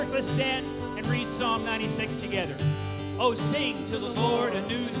let's stand and read Psalm 96 together. Oh, sing to the Lord a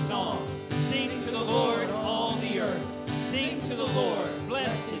new song. Sing to the Lord all the earth. Sing to the Lord,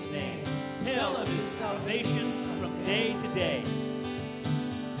 bless his name. Tell of his salvation from day to day.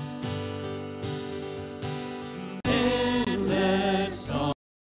 Endless songs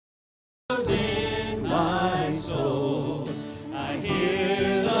in my soul. I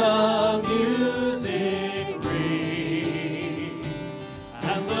hear the music ring.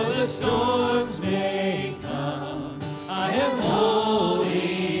 And though the storms may come, I am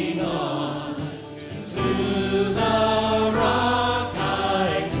holding on to the rock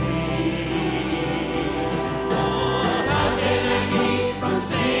I cling. Oh, how can I keep from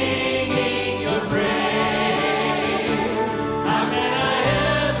singing your praise? How can I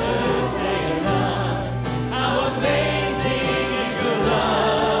ever say enough? How amazing is your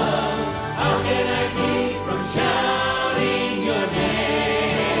love? How can I keep from shouting your name?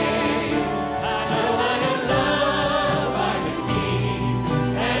 I know I am loved by the King,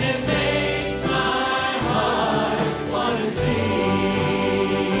 and it makes my heart want to sing.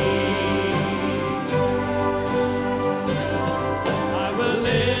 I will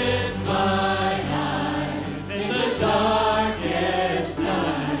lift my eyes in the darkest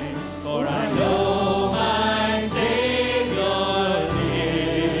night, for I know my Savior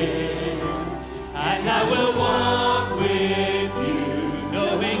lives. And I will walk with you,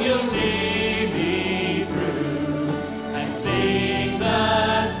 knowing you'll see me through, and sing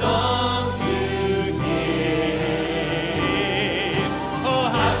the songs you give. Oh,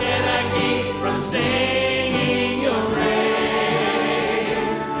 how can I keep from singing your praise?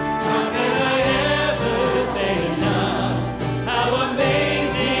 How can I ever say enough? How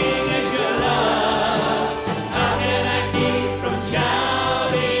amazing is your love? How can I keep from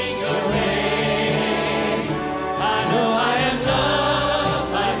shouting your name? I know I am loved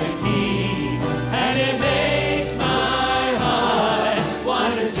by the King, and it makes my heart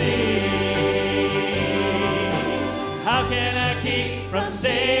want to sing. How can I keep from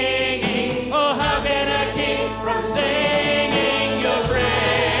singing? Oh, how can I keep from singing your praise?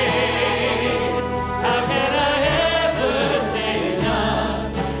 How can I ever say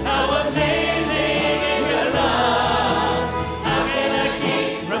enough? How amazing is your love? How can I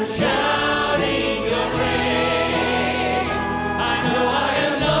keep from shouting your name? I know I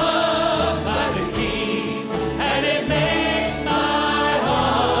am loved by the King, and it makes my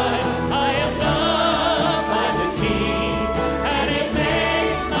heart. I am loved by the King, and it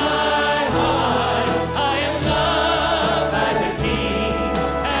makes my heart. I am loved by the King,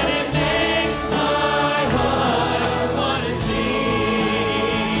 and it makes my heart want to sing.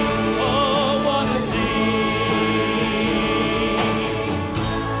 Oh, want to sing.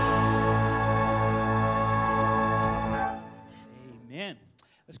 Amen.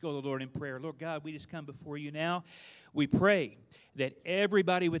 Let's go to the Lord in prayer. Lord God, we just come before you now. We pray that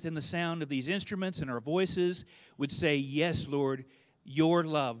everybody within the sound of these instruments and our voices would say, yes, Lord, your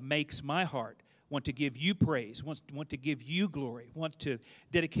love makes my heart want to give you praise, want to give you glory, want to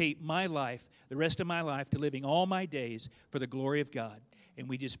dedicate my life, the rest of my life, to living all my days for the glory of God. And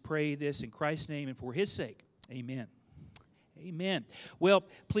we just pray this in Christ's name and for his sake. Amen. Amen. Well,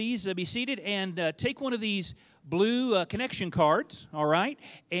 please be seated and take one of these blue connection cards, all right?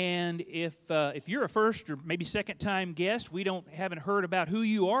 And if you're a first or maybe second-time guest, haven't heard about who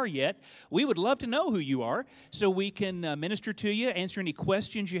you are yet, we would love to know who you are so we can minister to you, answer any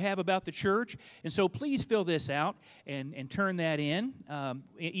questions you have about the church. And so please fill this out and turn that in,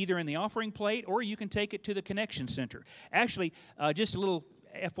 either in the offering plate or you can take it to the Connection Center. Actually, just a little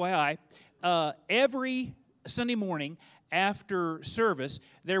FYI, every Sunday morning after service,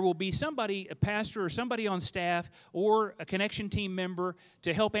 there will be somebody, a pastor or somebody on staff or a Connection team member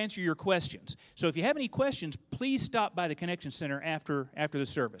to help answer your questions. So if you have any questions, please stop by the Connection Center after the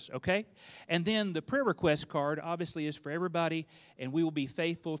service, okay? And then the prayer request card obviously is for everybody, and we will be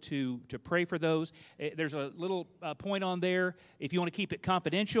faithful to pray for those. There's a little point on there. If you want to keep it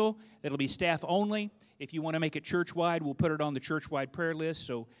confidential, it'll be staff only. If you want to make it church-wide, we'll put it on the church-wide prayer list,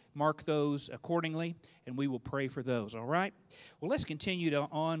 so mark those accordingly, and we will pray for those, all right? Well, let's continue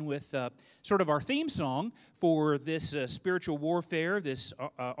on with sort of our theme song for this spiritual warfare, this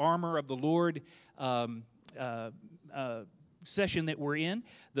armor of the Lord session that we're in.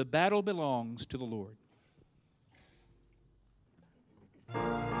 The battle belongs to the Lord.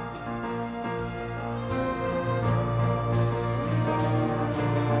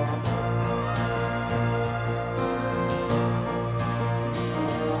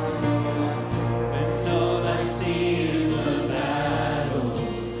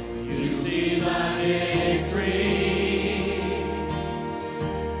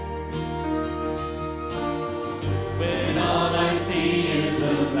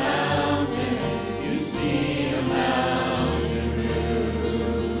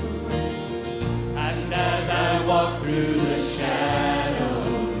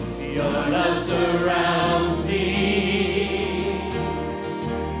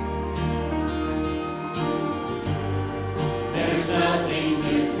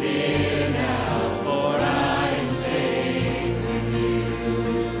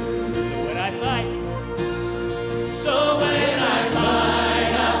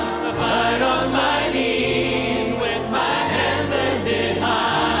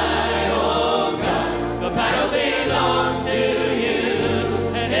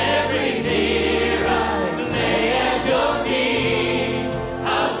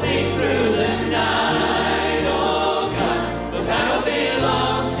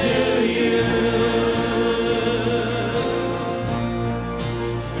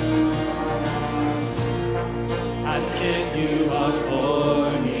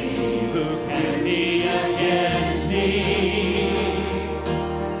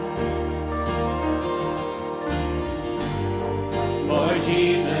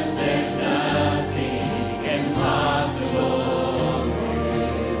 Jesus, there's nothing impossible.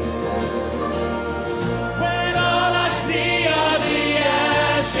 When all I see are the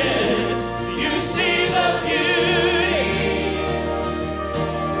ashes, you see the beauty.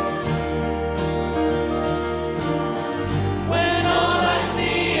 When all I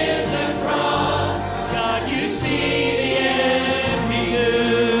see is a cross, God, you see the empty tomb.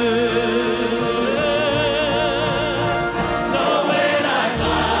 So when I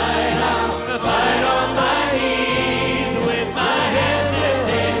fight on my knees with my hands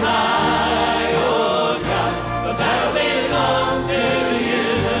lifted high, oh God, the battle belongs to you,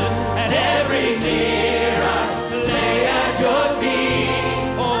 and every fear I lay at your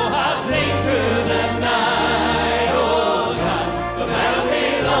feet. Oh, I'll sing through the night, oh God, the battle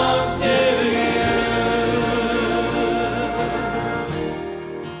belongs to you.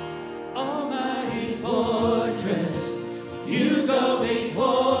 Almighty fortress, you go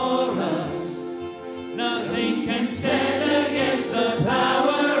before us. Nothing can stand against the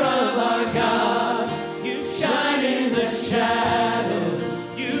power of our God. You shine in the shadows,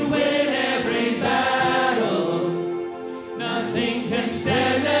 you win every battle. Nothing can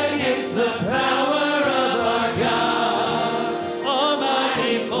stand against the power of our God.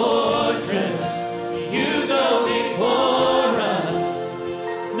 Almighty fortress, you go before us.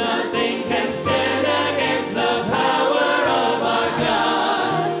 Nothing can stand against the power of our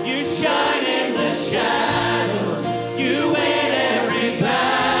God. You shine in the shadows, you win every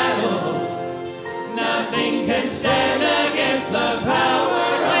battle. Nothing can stand against the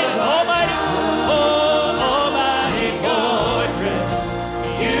power of our God. Oh, Almighty fortress,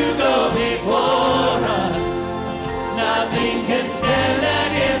 you go before us. Nothing can stand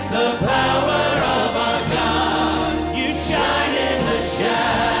against the power of our God. You shine in the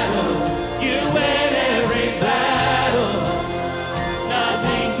shadows, you win every battle.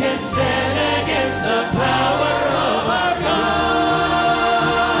 Nothing can stand against the power of our God.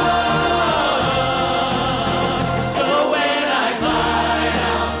 So when I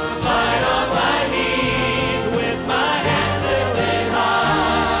fight on my knees with my hands lifted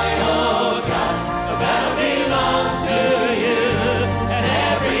high, oh God, the battle belongs to you, and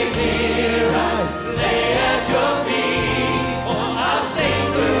every fear I lay at your feet. Oh, I'll sing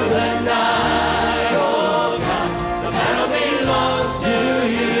through the night, oh God, the battle belongs to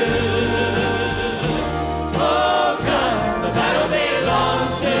you. Oh God, the battle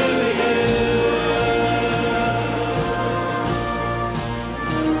belongs to you.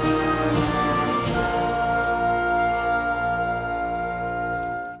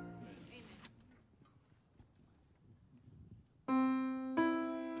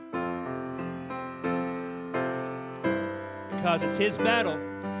 Because it's his battle,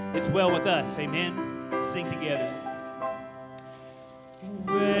 it's well with us. Amen. Sing together.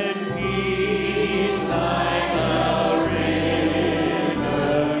 When peace like a river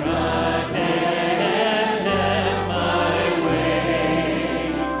attendeth my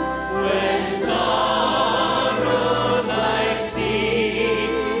way, when sorrows like sea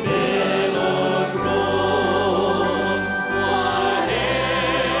billows roll, whatever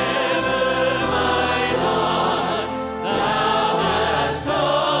my lot thou hast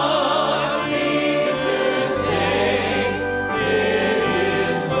taught me to say, it is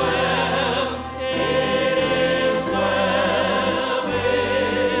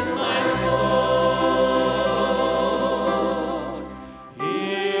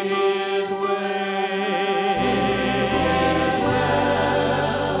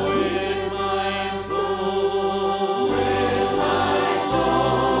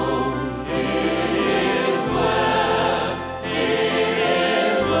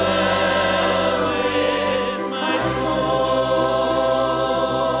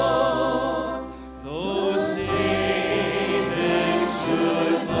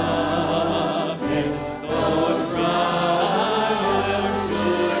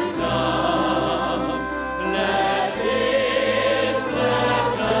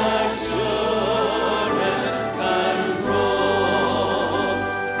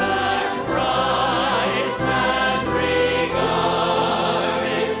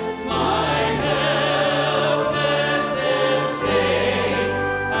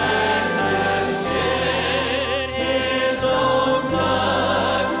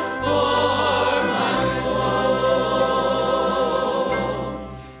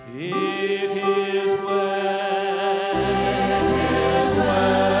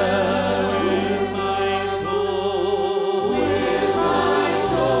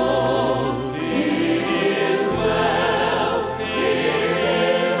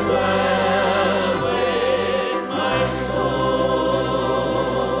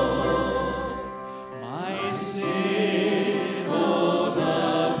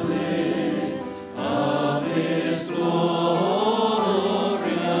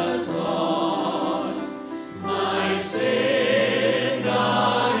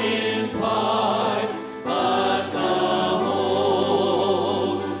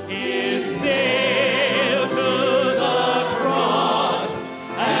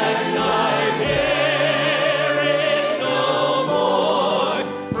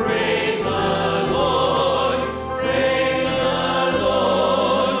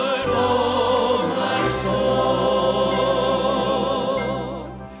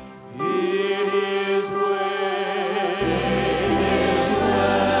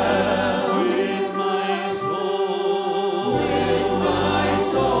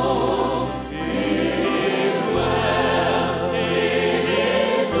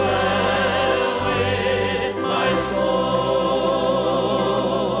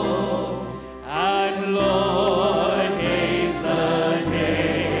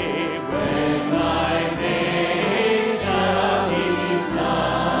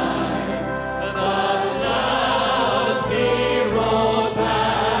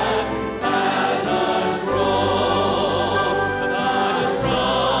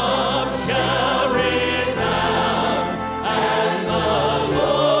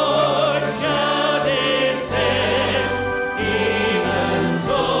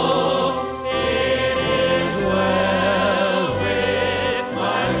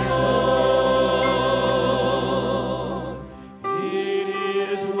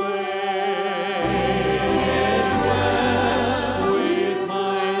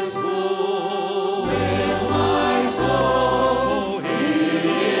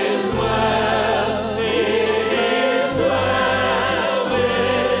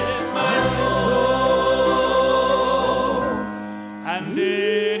and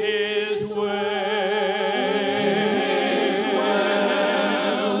it is well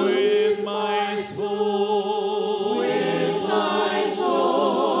with my soul. With my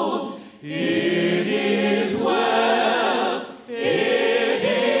soul, it is well. It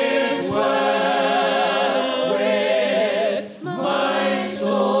is well with my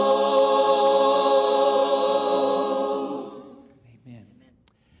soul. Amen.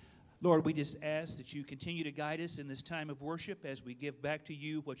 Lord, we just ask that you continue to guide us in this time of worship as we give back to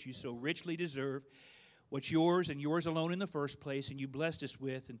you what you so richly deserve, what's yours and yours alone in the first place, and you blessed us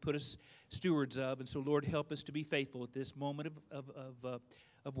with and put us stewards of. And so, Lord, help us to be faithful at this moment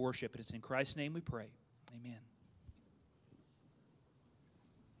of worship. And it's in Christ's name we pray. Amen.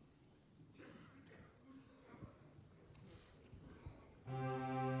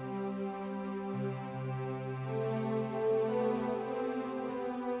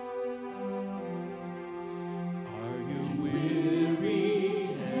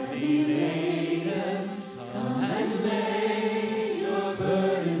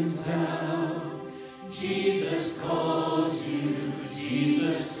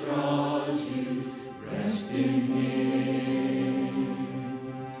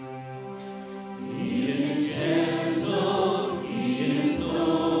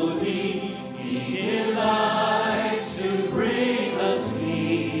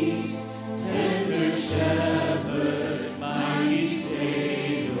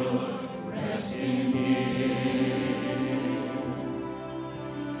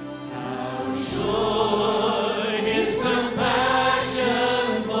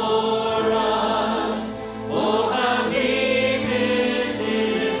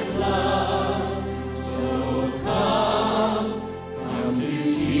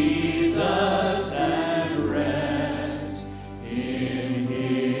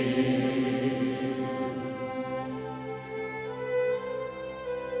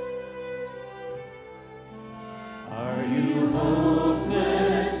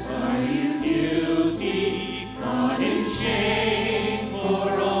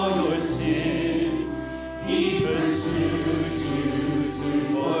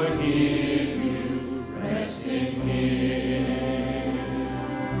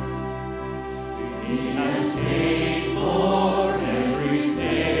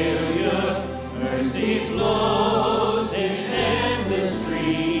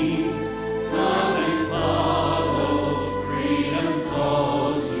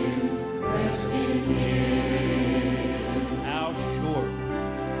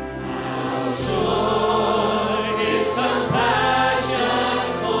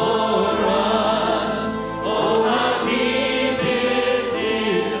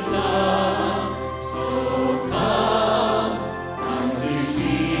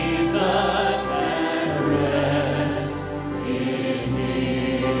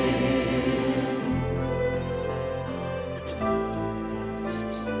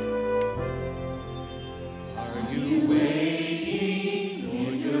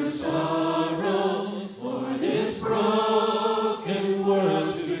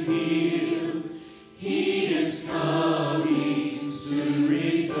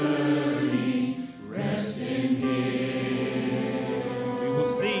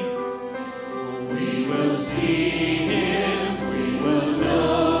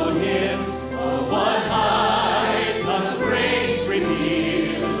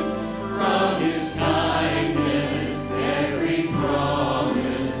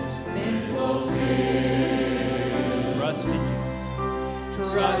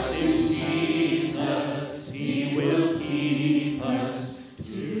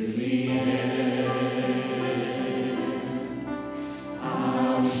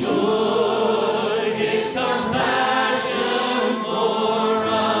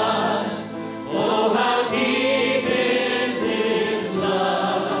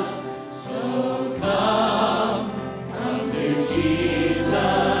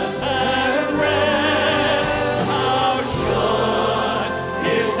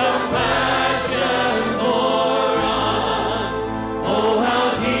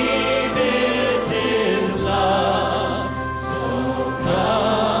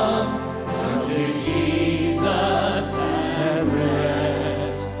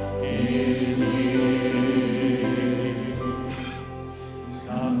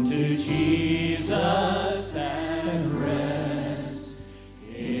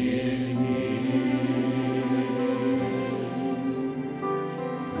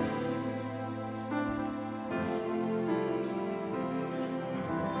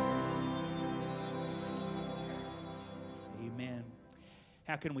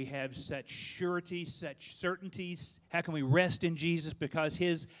 How can we have such surety, such certainties? How can we rest in Jesus? Because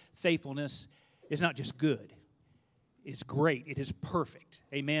His faithfulness is not just good. It's great. It is perfect.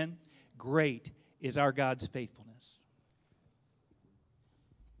 Amen? Great is our God's faithfulness.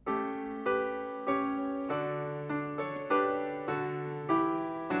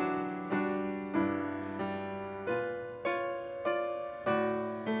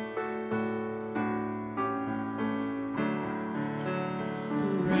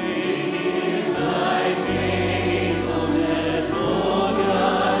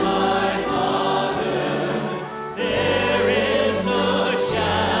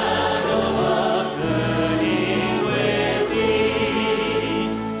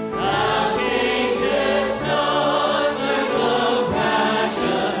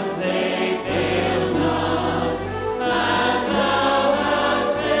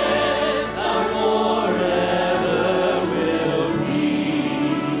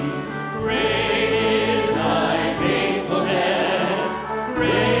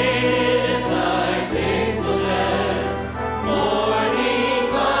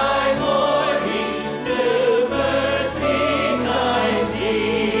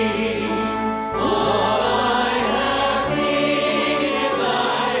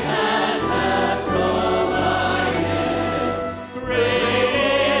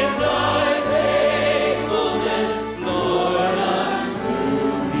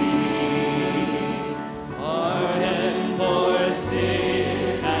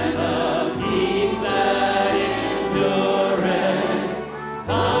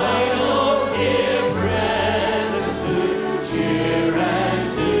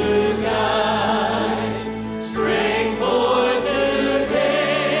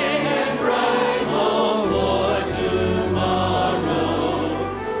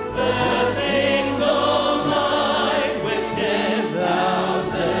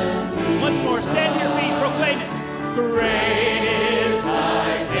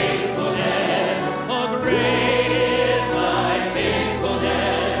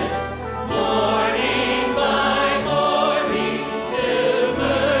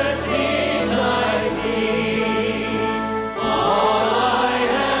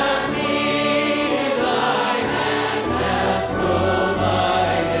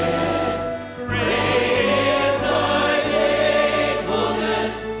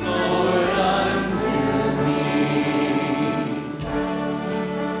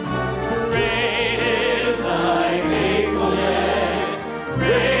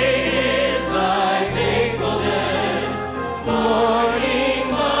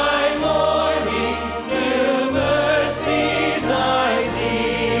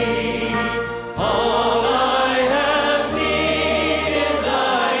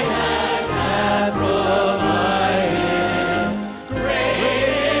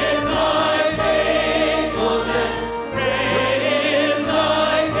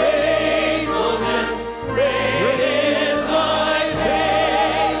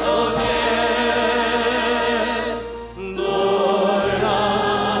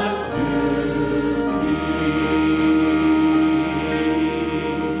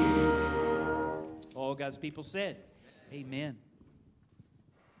 People said, amen.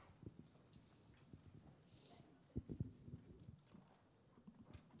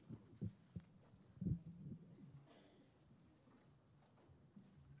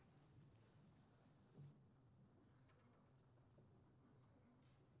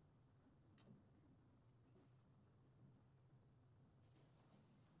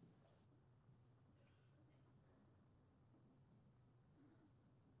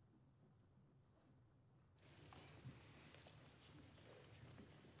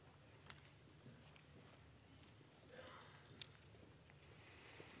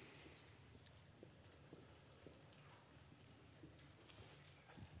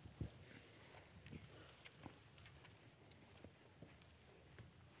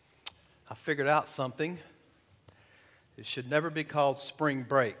 I figured out something. It should never be called spring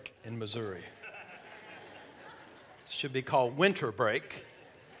break in Missouri. It should be called winter break.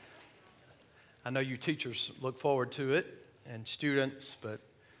 I know you teachers look forward to it, and students, but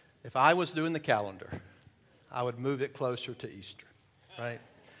if I was doing the calendar, I would move it closer to Easter, right?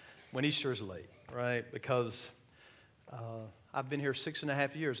 When Easter is late, right? Because I've been here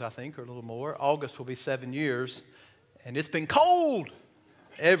 6.5 years, I think, or a little more. August will be 7 years, and it's been cold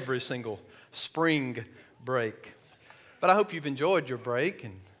every single spring break. But I hope you've enjoyed your break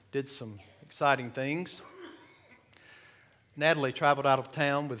and did some exciting things. Natalie traveled out of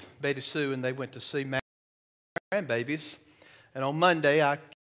town with Betty Sue, and they went to see my grandbabies. And on Monday, I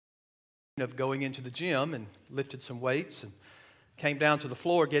of going into the gym and lifted some weights and came down to the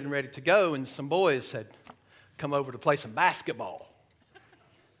floor getting ready to go, and some boys had come over to play some basketball.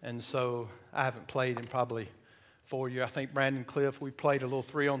 And so I haven't played in probably 4 years. I think Brandon Cliff, we played a little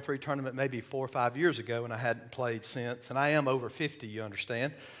 3-on-3 tournament maybe 4 or 5 years ago, and I hadn't played since. And I am over 50, you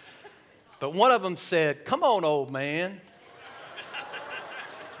understand. But one of them said, "Come on, old man."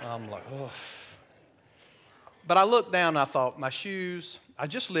 I'm like, oh. But I looked down and I thought, my shoes, I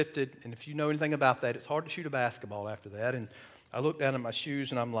just lifted, and if you know anything about that, it's hard to shoot a basketball after that. And I looked down at my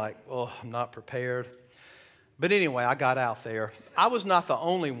shoes and I'm like, oh, I'm not prepared. But anyway, I got out there. I was not the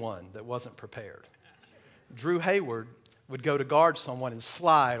only one that wasn't prepared. Drew Hayward would go to guard someone and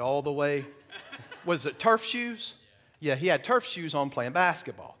slide all the way. Was it turf shoes? Yeah, he had turf shoes on playing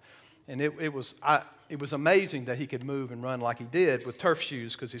basketball. And it was amazing that he could move and run like he did with turf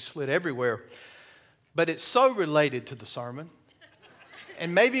shoes because he slid everywhere. But it's so related to the sermon.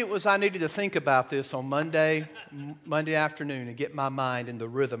 And maybe it was I needed to think about this on Monday afternoon and get my mind in the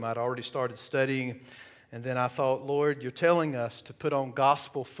rhythm. I'd already started studying. And then I thought, Lord, you're telling us to put on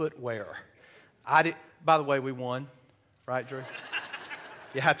gospel footwear. By the way, we won. Right, Drew?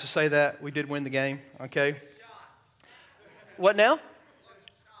 You have to say that. We did win the game. Okay. What now?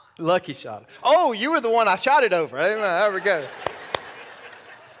 Lucky shot. Oh, you were the one I shot it over. There we go.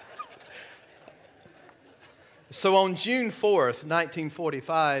 So on June 4th,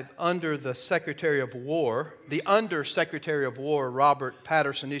 1945, under the Secretary of War, the Under-Secretary of War, Robert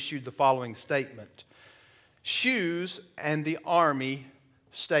Patterson, issued the following statement. Shoes and the Army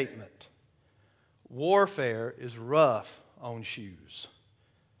statement. Warfare is rough on shoes.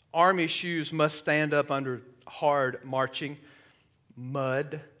 Army shoes must stand up under hard marching,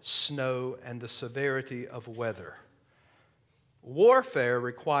 mud, snow, and the severity of weather. Warfare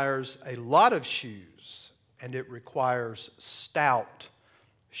requires a lot of shoes, and it requires stout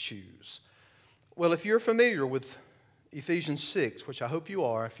shoes. Well, if you're familiar with Ephesians 6, which I hope you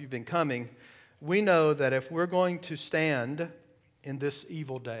are, if you've been coming, we know that if we're going to stand in this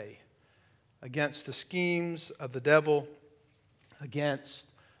evil day against the schemes of the devil, against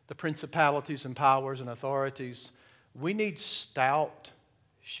the principalities and powers and authorities, we need stout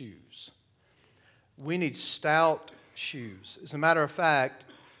shoes. We need stout shoes. As a matter of fact,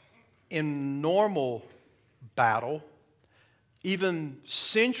 in normal battle, even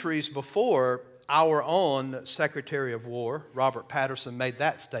centuries before our own Secretary of War, Robert Patterson, made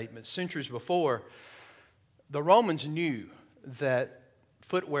that statement. Centuries before, the Romans knew that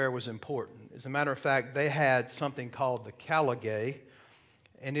footwear was important. As a matter of fact, they had something called the caligae,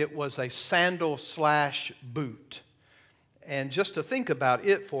 and it was a sandal/boot. And just to think about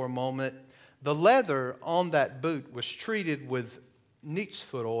it for a moment, the leather on that boot was treated with neat's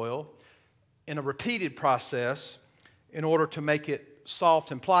foot oil in a repeated process in order to make it soft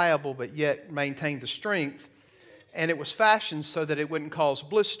and pliable, but yet maintain the strength. And it was fashioned so that it wouldn't cause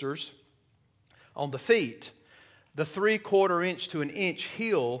blisters on the feet. The 3/4 inch to an inch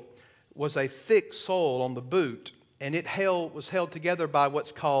heel was a thick sole on the boot, and it was held together by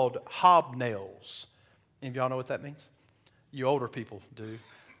what's called hobnails. Any of y'all know what that means? You older people do.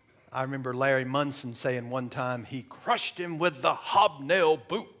 I remember Larry Munson saying one time he crushed him with the hobnail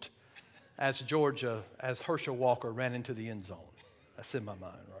boot as Herschel Walker ran into the end zone. That's in my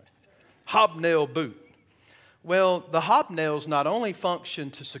mind, right? Hobnail boot. Well, the hobnails not only function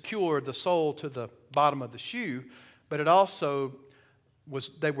to secure the sole to the bottom of the shoe, but it also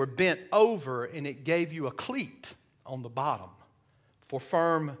they were bent over, and it gave you a cleat on the bottom for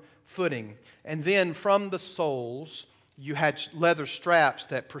firm footing. And then from the soles, you had leather straps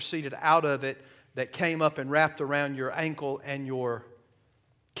that proceeded out of it that came up and wrapped around your ankle and your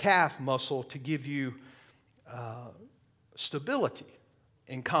calf muscle to give you stability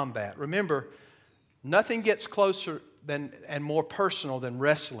in combat. Remember, nothing gets closer and more personal than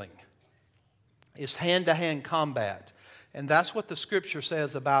wrestling. It's hand-to-hand combat. And that's what the Scripture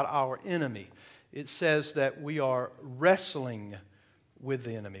says about our enemy. It says that we are wrestling with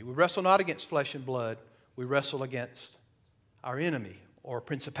the enemy. We wrestle not against flesh and blood. We wrestle against our enemy or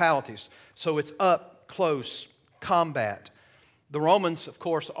principalities. So it's up close combat. The Romans, of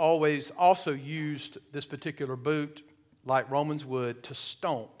course, always also used this particular boot, like Romans would, to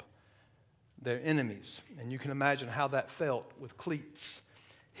stomp their enemies. And you can imagine how that felt with cleats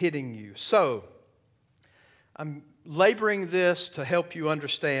hitting you. So, I'm laboring this to help you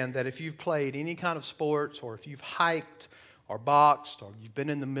understand that if you've played any kind of sports, or if you've hiked or boxed, or you've been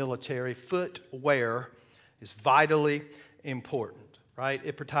in the military, footwear is vitally important, right?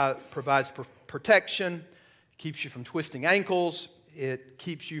 It provides protection, keeps you from twisting ankles, it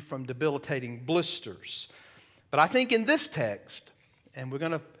keeps you from debilitating blisters. But I think in this text, and we're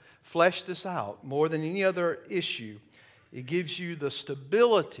going to flesh this out more than any other issue, It gives you the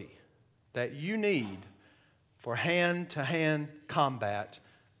stability that you need for hand-to-hand combat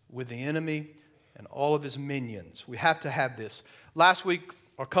with the enemy and all of his minions. We have to have this. Last week,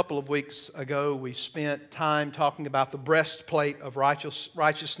 or a couple of weeks ago, we spent time talking about the breastplate of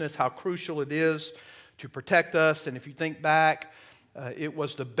righteousness, how crucial it is to protect us. And if you think back, it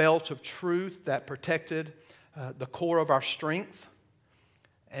was the belt of truth that protected the core of our strength.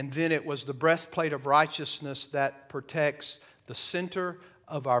 And then it was the breastplate of righteousness that protects the center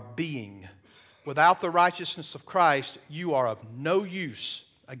of our being. Without the righteousness of Christ, you are of no use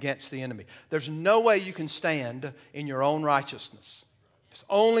against the enemy. There's no way you can stand in your own righteousness. It's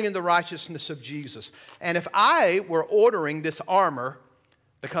only in the righteousness of Jesus. And if I were ordering this armor,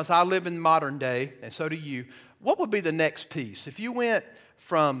 because I live in modern day, and so do you, what would be the next piece? If you went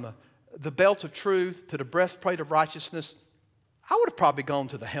from the belt of truth to the breastplate of righteousness, I would have probably gone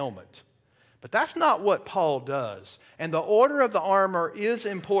to the helmet. But that's not what Paul does. And the order of the armor is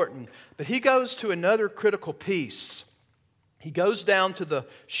important. But he goes to another critical piece. He goes down to the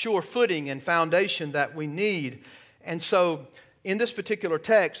sure footing and foundation that we need. And so in this particular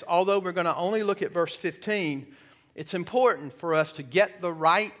text, although we're going to only look at verse 15, it's important for us to get the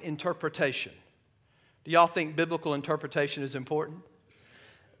right interpretation. Do y'all think biblical interpretation is important?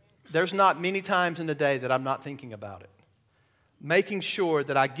 There's not many times in the day that I'm not thinking about it. Making sure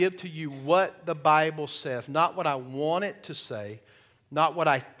that I give to you what the Bible says, not what I want it to say, not what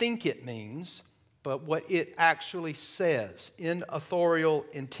I think it means, but what it actually says in authorial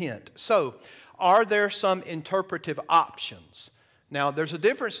intent. So, are there some interpretive options? Now, there's a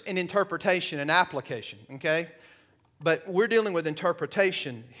difference in interpretation and application, okay? But we're dealing with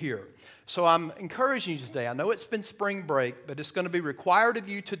interpretation here. So I'm encouraging you today. I know it's been spring break, but it's going to be required of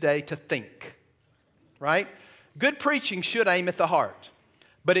you today to think, right? Good preaching should aim at the heart,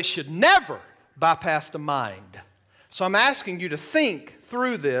 but it should never bypass the mind. So I'm asking you to think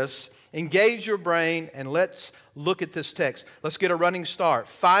through this, engage your brain, and let's look at this text. Let's get a running start.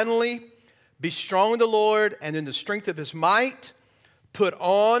 Finally, be strong in the Lord and in the strength of His might. Put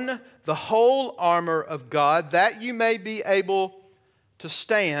on the whole armor of God that you may be able to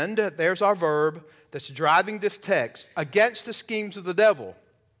stand. There's our verb that's driving this text. Against the schemes of the devil.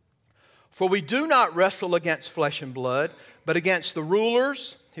 For we do not wrestle against flesh and blood, but against the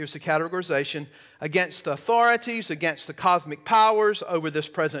rulers, here's the categorization, against the authorities, against the cosmic powers over this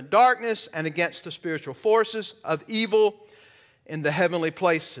present darkness, and against the spiritual forces of evil in the heavenly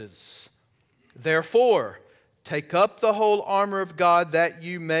places. Therefore, take up the whole armor of God that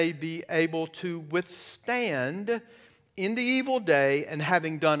you may be able to withstand in the evil day, and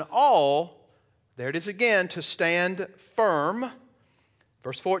having done all, there it is again, to stand firm.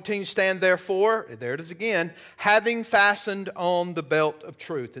 Verse 14, stand therefore, there it is again, having fastened on the belt of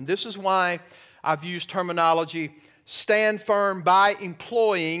truth. And this is why I've used terminology, stand firm by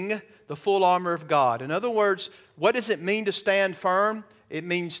employing the full armor of God. In other words, what does it mean to stand firm? It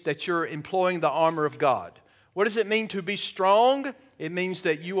means that you're employing the armor of God. What does it mean to be strong? It means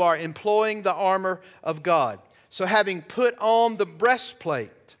that you are employing the armor of God. So having put on the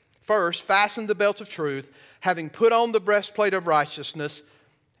breastplate, first, fasten the belt of truth, having put on the breastplate of righteousness,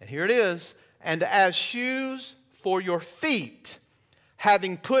 and here it is, and as shoes for your feet,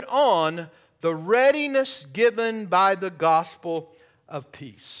 having put on the readiness given by the gospel of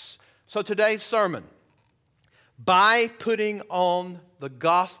peace. So today's sermon, by putting on the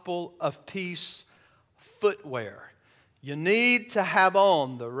gospel of peace footwear, you need to have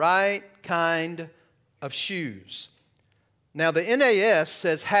on the right kind of shoes. Now the NAS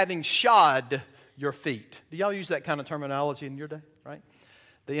says having shod your feet. Do y'all use that kind of terminology in your day, right?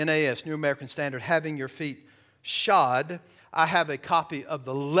 The NAS, New American Standard, having your feet shod. I have a copy of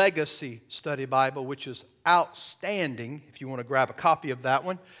the Legacy Study Bible, which is outstanding if you want to grab a copy of that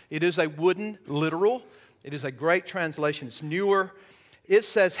one. It is a wooden literal. It is a great translation. It's newer. It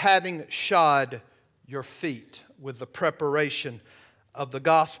says having shod your feet with the preparation of the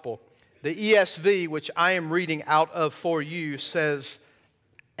gospel. The ESV, which I am reading out of for you, says,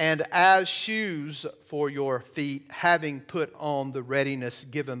 and as shoes for your feet, having put on the readiness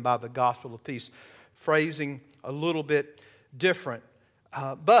given by the gospel of peace. Phrasing a little bit different.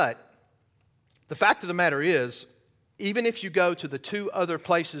 But the fact of the matter is, even if you go to the two other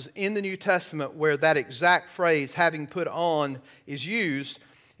places in the New Testament where that exact phrase, having put on, is used,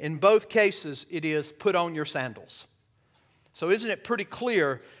 in both cases it is put on your sandals. So isn't it pretty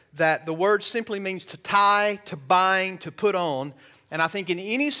clear that the word simply means to tie, to bind, to put on? And I think in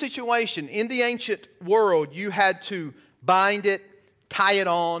any situation in the ancient world, you had to bind it, tie it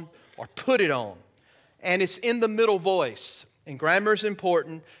on, or put it on. And it's in the middle voice. And grammar is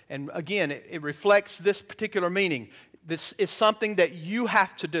important. And again, it reflects this particular meaning. This is something that you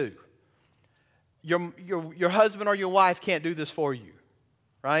have to do. Your husband or your wife can't do this for you,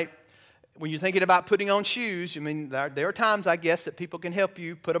 right? When you're thinking about putting on shoes, I mean, there are times, I guess, that people can help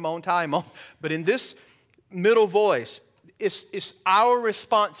you put them on, tie them on. But in this middle voice, it's our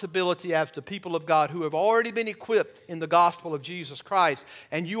responsibility as the people of God who have already been equipped in the gospel of Jesus Christ,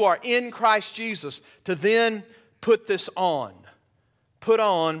 and you are in Christ Jesus, to then put this on. Put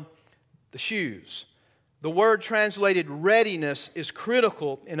on the shoes. The word translated readiness is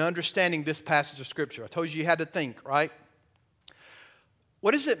critical in understanding this passage of Scripture. I told you had to think, right?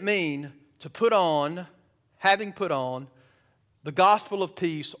 What does it mean to put on, having put on, the gospel of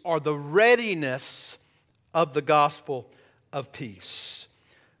peace, or the readiness of the gospel of peace?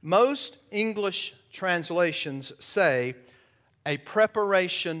 Most English translations say a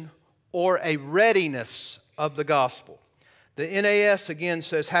preparation or a readiness of the gospel. The NAS again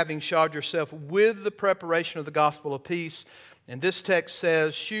says, having shod yourself with the preparation of the gospel of peace. And this text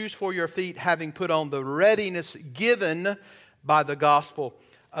says, shoes for your feet, having put on the readiness given by the gospel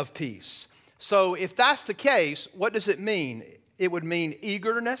of peace. So if that's the case, what does it mean? It would mean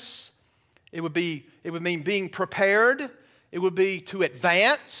eagerness. It would mean being prepared. It would be to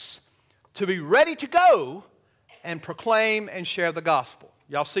advance, to be ready to go and proclaim and share the gospel.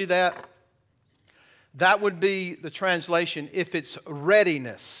 Y'all see that? That would be the translation if it's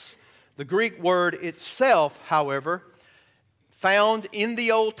readiness. The Greek word itself, however, found in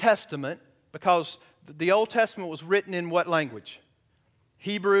the Old Testament, because the Old Testament was written in what language?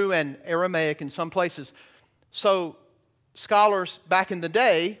 Hebrew and Aramaic in some places. So scholars back in the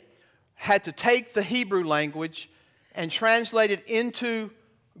day had to take the Hebrew language and translate it into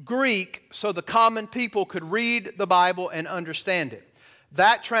Greek so the common people could read the Bible and understand it.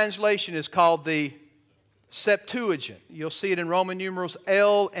 That translation is called the Septuagint. You'll see it in Roman numerals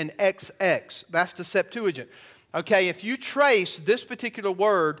L and XX. That's the Septuagint. Okay, if you trace this particular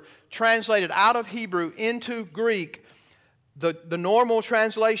word translated out of Hebrew into Greek, the normal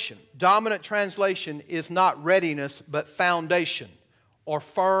translation, dominant translation, is not readiness, but foundation or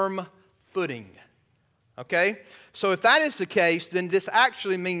firm footing. Okay? So if that is the case, then this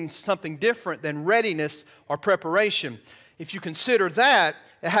actually means something different than readiness or preparation. If you consider that,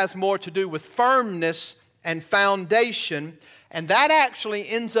 it has more to do with firmness and foundation, and that actually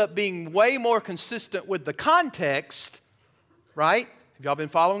ends up being way more consistent with the context, right? Have y'all been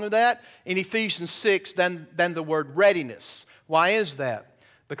following with that? In Ephesians 6 than the word readiness. Why is that?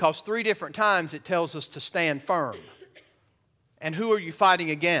 Because 3 different times it tells us to stand firm. And who are you fighting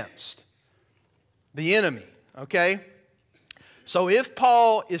against? The enemy, okay? So if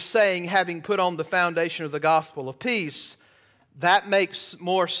Paul is saying, having put on the foundation of the gospel of peace, that makes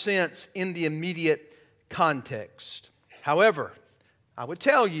more sense in the immediate context. However, I would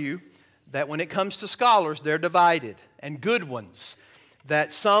tell you that when it comes to scholars, they're divided, and good ones.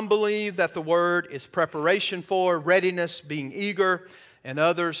 That some believe that the word is preparation for, readiness, being eager, and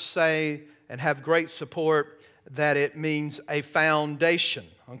others say, and have great support, that it means a foundation.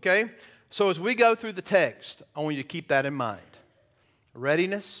 Okay? So as we go through the text, I want you to keep that in mind.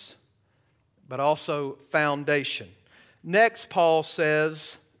 Readiness, but also foundation. Next, Paul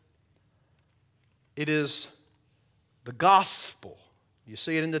says, it is the gospel. You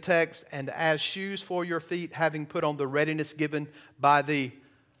see it in the text. And as shoes for your feet, having put on the readiness given by the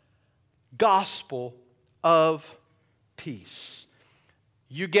gospel of peace.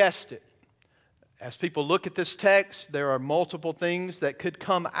 You guessed it. As people look at this text, there are multiple things that could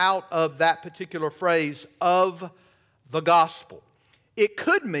come out of that particular phrase, of the gospel. It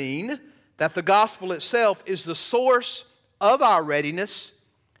could mean that the gospel itself is the source of our readiness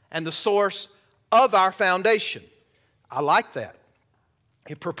and the source of our foundation. I like that.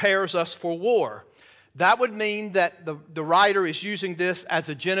 It prepares us for war. That would mean that the writer is using this as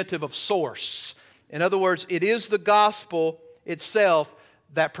a genitive of source. In other words, it is the gospel itself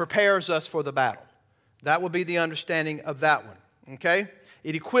that prepares us for the battle. That would be the understanding of that one. Okay?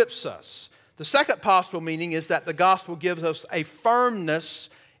 It equips us. The second possible meaning is that the gospel gives us a firmness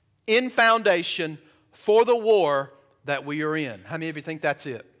in foundation for the war that we are in. How many of you think that's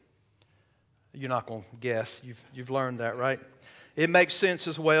it? You're not going to guess. You've learned that, right? It makes sense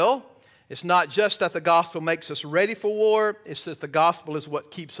as well. It's not just that the gospel makes us ready for war. It's that the gospel is what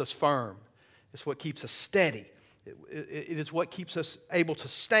keeps us firm. It's what keeps us steady. It is what keeps us able to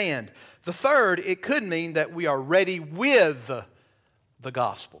stand. The third, it could mean that we are ready with the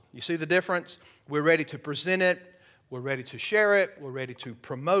gospel. You see the difference? We're ready to present it. We're ready to share it. We're ready to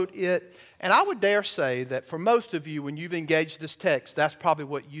promote it. And I would dare say that for most of you, when you've engaged this text, that's probably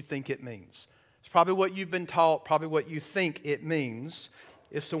what you think it means. It's probably what you've been taught, probably what you think it means.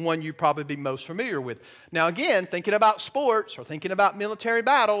 is the one you'd probably be most familiar with. Now again, thinking about sports or thinking about military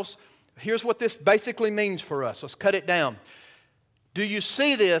battles, here's what this basically means for us. Let's cut it down. Do you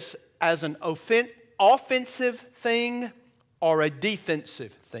see this as an offensive thing or a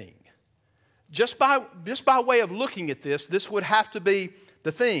defensive thing? Just by way of looking at this would have to be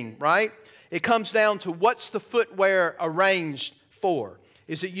the thing, right? It comes down to what's the footwear arranged for.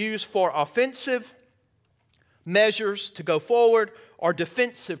 Is it used for offensive measures to go forward or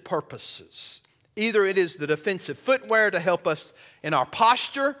defensive purposes? Either it is the defensive footwear to help us in our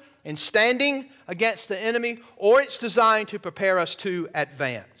posture in standing against the enemy, or it's designed to prepare us to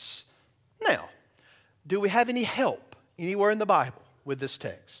advance. Now, do we have any help anywhere in the Bible with this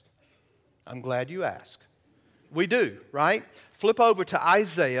text? I'm glad you asked. We do, right? Flip over to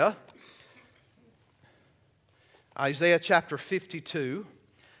Isaiah chapter 52,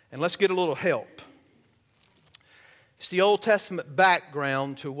 and let's get a little help. It's the Old Testament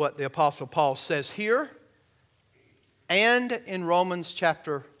background to what the Apostle Paul says here and in Romans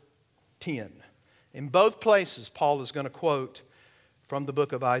chapter 10. In both places, Paul is going to quote from the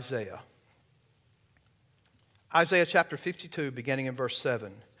book of Isaiah. Isaiah chapter 52, beginning in verse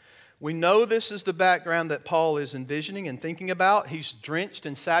 7. We know this is the background that Paul is envisioning and thinking about. He's drenched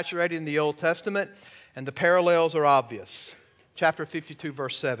and saturated in the Old Testament, and the parallels are obvious. Chapter 52,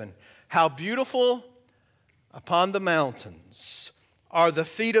 verse 7. How beautiful upon the mountains are the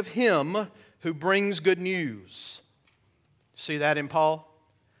feet of him who brings good news. See that in Paul?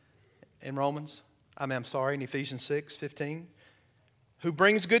 In Romans? in Ephesians 6:15. Who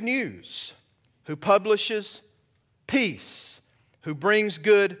brings good news, who publishes peace, who brings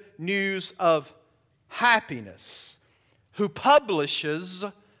good news of happiness, who publishes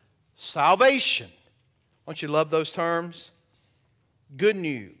salvation. Don't you love those terms? Good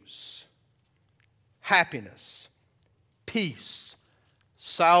news, happiness, peace,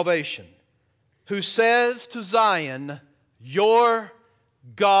 salvation. Who says to Zion, your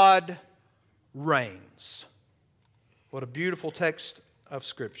God reigns. What a beautiful text of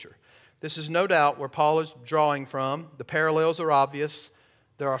Scripture. This is no doubt where Paul is drawing from. The parallels are obvious.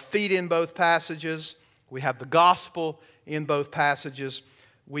 There are feet in both passages. We have the gospel in both passages.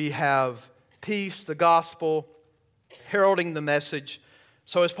 We have peace, the gospel, heralding the message.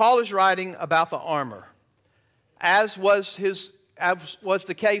 So as Paul is writing about the armor, as was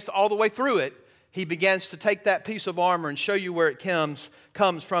the case all the way through it, he begins to take that piece of armor and show you where it comes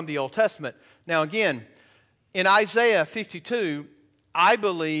from the Old Testament. Now again, in Isaiah 52, I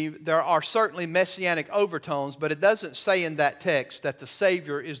believe there are certainly messianic overtones, but it doesn't say in that text that the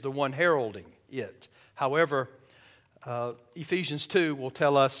Savior is the one heralding it. However, Ephesians 2 will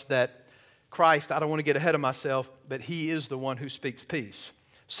tell us that Christ, I don't want to get ahead of myself, but He is the one who speaks peace.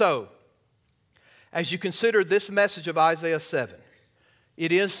 So, as you consider this message of Isaiah 7,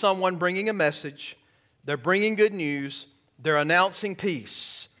 it is someone bringing a message. They're bringing good news. They're announcing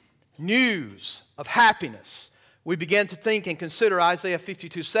peace, news of happiness. We began to think and consider Isaiah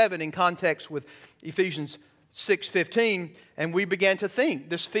 52:7 in context with Ephesians 6:15, and we began to think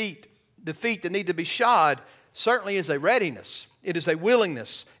the feet that need to be shod certainly is a readiness. It is a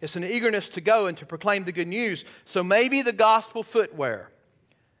willingness. It's an eagerness to go and to proclaim the good news. So maybe the gospel footwear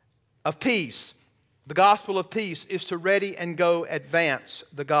of peace, the gospel of peace, is to ready and go advance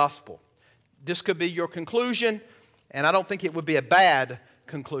the gospel. This could be your conclusion, and I don't think it would be a bad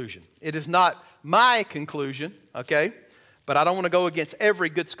conclusion. It is not my conclusion, okay? But I don't want to go against every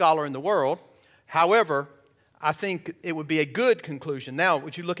good scholar in the world. However, I think it would be a good conclusion. Now,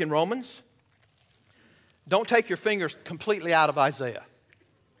 would you look in Romans? Don't take your fingers completely out of Isaiah.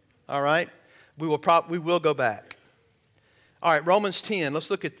 All right? We will go back. All right, Romans 10. Let's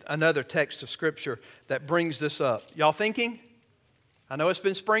look at another text of Scripture that brings this up. Y'all thinking? I know it's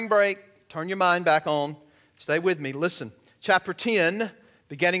been spring break. Turn your mind back on. Stay with me. Listen. Chapter 10,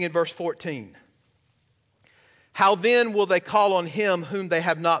 beginning in verse 14. How then will they call on him whom they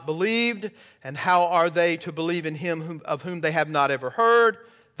have not believed? And how are they to believe in him of whom they have not ever heard?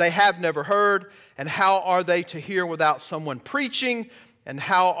 They have never heard. And how are they to hear without someone preaching? And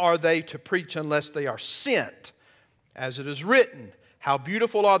how are they to preach unless they are sent? As it is written, how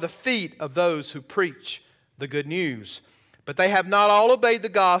beautiful are the feet of those who preach the good news. But they have not all obeyed the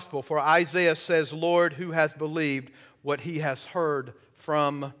gospel, for Isaiah says, Lord, who has believed what he has heard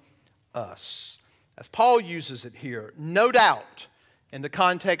from us? As Paul uses it here, no doubt, in the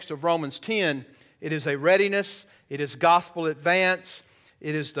context of Romans 10, it is a readiness, it is gospel advance,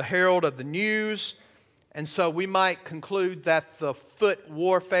 it is the herald of the news. And so we might conclude that the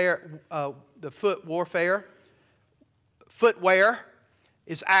footwear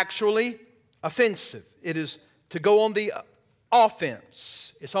is actually offensive. It is to go on the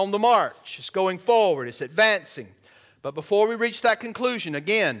offense. It's on the march. It's going forward. It's advancing. But before we reach that conclusion,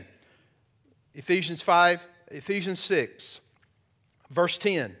 again, Ephesians 6, verse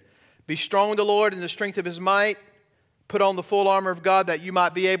 10. Be strong in the Lord and the strength of His might. Put on the full armor of God that you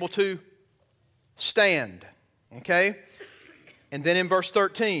might be able to stand. Okay? And then in verse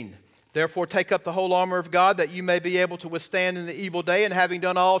 13, therefore take up the whole armor of God that you may be able to withstand in the evil day, and having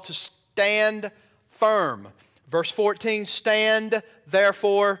done all, to stand firm. Verse 14, stand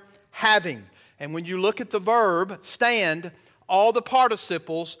therefore having. And when you look at the verb stand, all the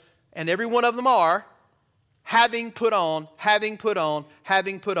participles, and every one of them are having put on, having put on,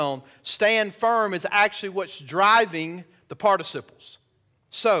 having put on. Stand firm is actually what's driving the participles.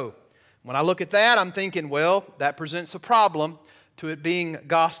 So, when I look at that, I'm thinking, well, that presents a problem to it being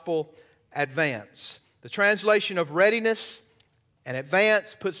gospel advance. The translation of readiness and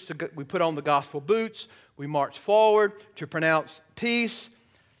advance we put on the gospel boots, we march forward to pronounce peace.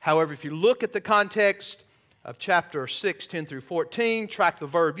 However, if you look at the context of chapter 6, 10 through 14, track the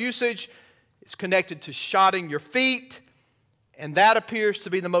verb usage, it's connected to shodding your feet, and that appears to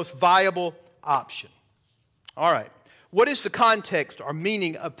be the most viable option. All right. What is the context or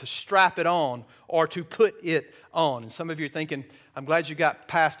meaning of to strap it on or to put it on? And some of you are thinking, I'm glad you got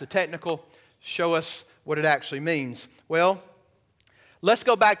past the technical. Show us what it actually means. Well, let's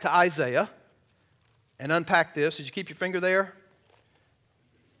go back to Isaiah and unpack this. Did you keep your finger there?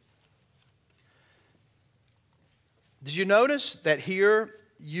 Did you notice that here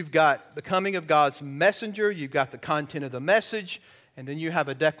you've got the coming of God's messenger, you've got the content of the message, and then you have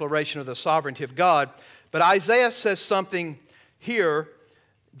a declaration of the sovereignty of God. But Isaiah says something here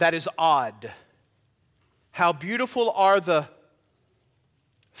that is odd. How beautiful are the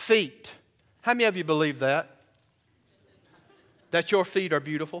feet. How many of you believe that? That your feet are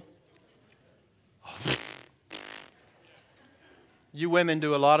beautiful? You women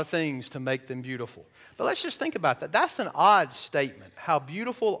do a lot of things to make them beautiful. But let's just think about that. That's an odd statement. How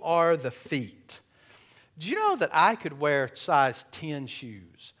beautiful are the feet. Do you know that I could wear size 10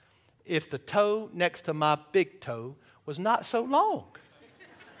 shoes if the toe next to my big toe was not so long?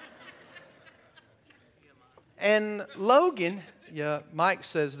 And Logan, Mike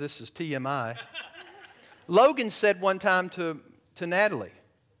says this is TMI. Logan said one time to Natalie,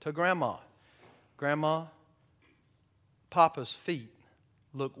 to Grandma, Grandma, Papa's feet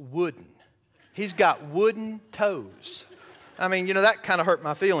look wooden. He's got wooden toes. I mean, that kind of hurt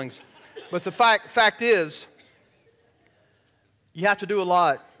my feelings. But the fact is, you have to do a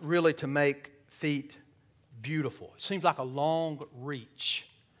lot, really, to make feet beautiful. It seems like a long reach.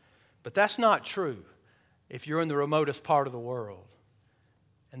 But that's not true if you're in the remotest part of the world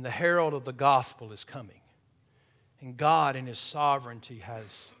and the herald of the gospel is coming. And God, in His sovereignty, has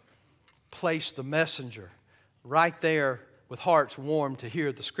placed the messenger right there with hearts warm to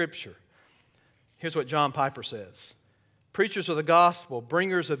hear the Scripture. Here's what John Piper says. Preachers of the gospel,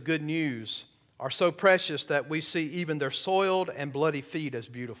 bringers of good news, are so precious that we see even their soiled and bloody feet as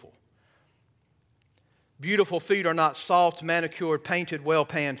beautiful. Beautiful feet are not soft, manicured, painted,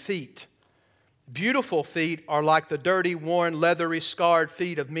 well-panned feet. Beautiful feet are like the dirty, worn, leathery, scarred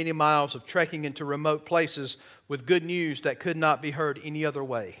feet of many miles of trekking into remote places with good news that could not be heard any other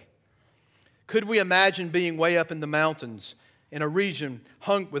way. Could we imagine being way up in the mountains in a region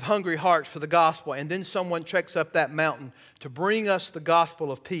with hungry hearts for the gospel, and then someone treks up that mountain to bring us the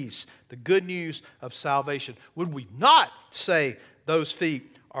gospel of peace, the good news of salvation? Would we not say those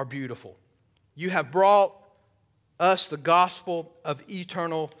feet are beautiful? You have brought us the gospel of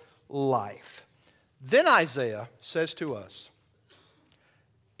eternal life. Then Isaiah says to us,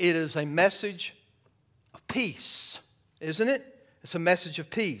 it is a message of peace, isn't it? It's a message of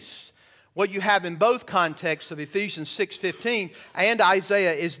peace. What you have in both contexts of Ephesians 6:15 and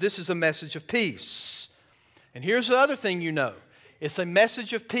Isaiah is this is a message of peace. And here's the other thing you know. It's a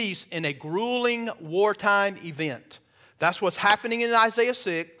message of peace in a grueling wartime event. That's what's happening in Isaiah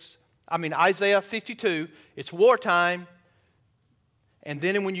 52. It's wartime. And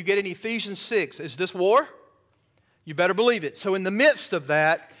then when you get in Ephesians 6, is this war? You better believe it. So in the midst of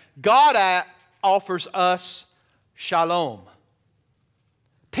that, God offers us shalom,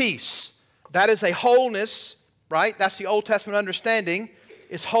 peace. That is a wholeness, right? That's the Old Testament understanding.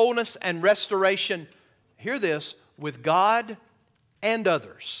 It's wholeness and restoration, hear this, with God and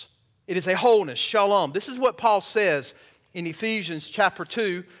others. It is a wholeness, shalom. This is what Paul says in Ephesians chapter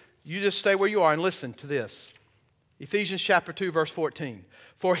 2. You just stay where you are and listen to this. Ephesians chapter 2, verse 14.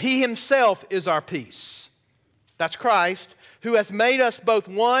 For He Himself is our peace. That's Christ, who has made us both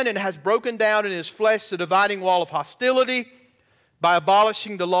one and has broken down in His flesh the dividing wall of hostility by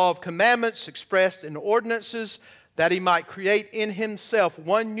abolishing the law of commandments expressed in ordinances, that he might create in himself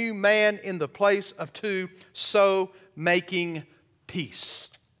one new man in the place of two, so making peace.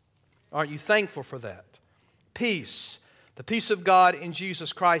 Aren't you thankful for that? Peace. The peace of God in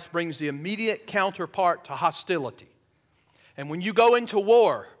Jesus Christ brings the immediate counterpart to hostility. And when you go into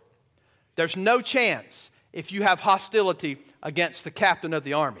war, there's no chance if you have hostility against the captain of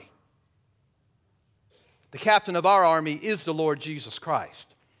the army. The captain of our army is the Lord Jesus Christ.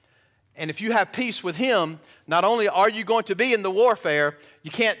 And if you have peace with Him, not only are you going to be in the warfare, you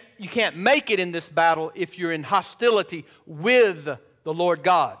can't make it in this battle if you're in hostility with the Lord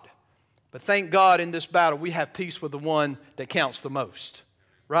God. But thank God in this battle we have peace with the one that counts the most.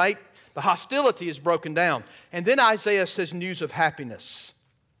 Right? The hostility is broken down. And then Isaiah says news of happiness.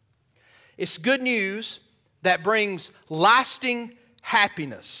 It's good news that brings lasting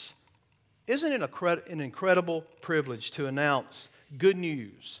happiness. Isn't it an incredible privilege to announce good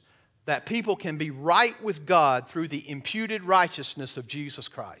news that people can be right with God through the imputed righteousness of Jesus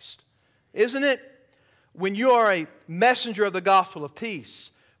Christ? Isn't it? When you are a messenger of the gospel of peace,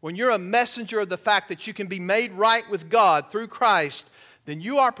 when you're a messenger of the fact that you can be made right with God through Christ, then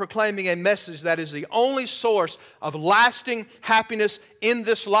you are proclaiming a message that is the only source of lasting happiness in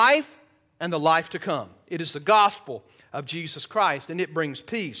this life and the life to come. It is the gospel of Jesus Christ, and it brings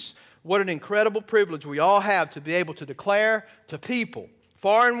peace. What an incredible privilege we all have to be able to declare to people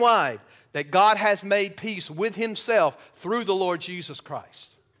far and wide that God has made peace with Himself through the Lord Jesus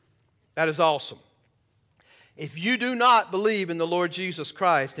Christ. That is awesome. If you do not believe in the Lord Jesus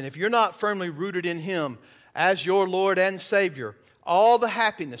Christ, and if you're not firmly rooted in Him as your Lord and Savior, all the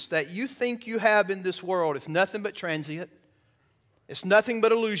happiness that you think you have in this world is nothing but transient. It's nothing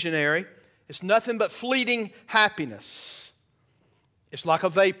but illusionary. It's nothing but fleeting happiness. It's like a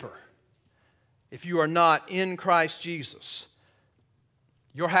vapor. If you are not in Christ Jesus,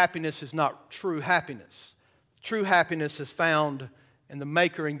 your happiness is not true happiness. True happiness is found in the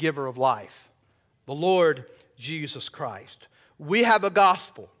maker and giver of life, the Lord Jesus Christ. We have a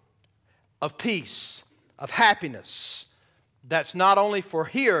gospel of peace, of happiness, that's not only for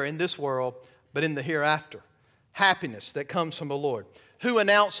here in this world, but in the hereafter. Happiness that comes from the Lord. Who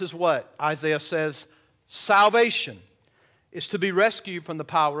announces what? Isaiah says, salvation is to be rescued from the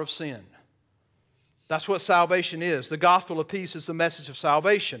power of sin. That's what salvation is. The gospel of peace is the message of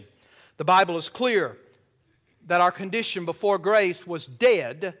salvation. The Bible is clear that our condition before grace was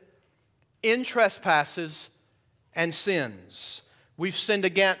dead in trespasses and sins. We've sinned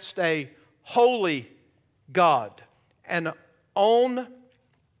against a holy God. And one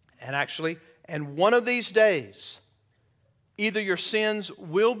of these days, either your sins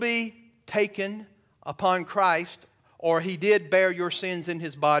will be taken upon Christ, or He did bear your sins in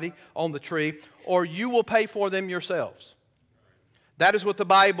His body on the tree, or you will pay for them yourselves. That is what the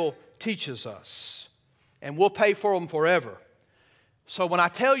Bible teaches us. And we'll pay for them forever. So when I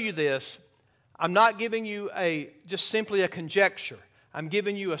tell you this, I'm not giving you just simply a conjecture. I'm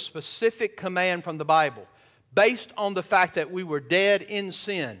giving you a specific command from the Bible based on the fact that we were dead in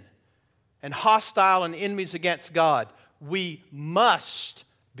sin and hostile and enemies against God. We must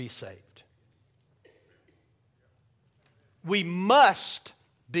be saved. We must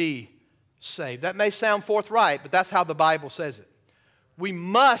be saved. That may sound forthright, but that's how the Bible says it. We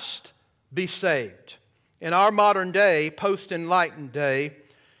must be saved. In our modern day, post-enlightened day,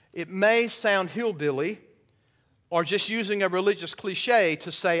 it may sound hillbilly or just using a religious cliche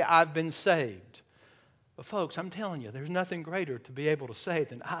to say, I've been saved. But folks, I'm telling you, there's nothing greater to be able to say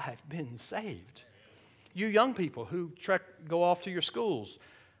than I've been saved. You young people who go off to your schools,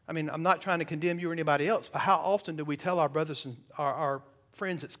 I mean, I'm not trying to condemn you or anybody else, but how often do we tell our brothers and our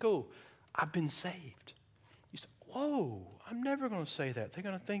friends at school, I've been saved? You say, whoa, I'm never going to say that. They're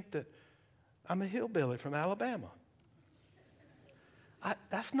going to think that I'm a hillbilly from Alabama.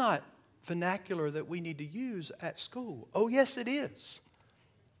 That's not vernacular that we need to use at school. Oh, yes, it is.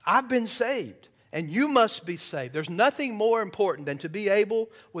 I've been saved, and you must be saved. There's nothing more important than to be able,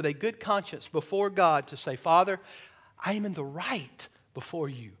 with a good conscience before God, to say, Father, I am in the right before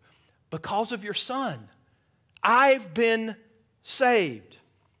you because of your Son. I've been saved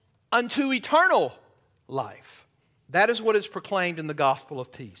unto eternal life. That is what is proclaimed in the gospel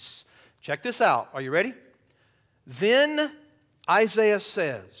of peace. Check this out. Are you ready? Then Isaiah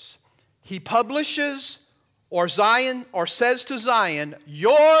says, He publishes or says to Zion,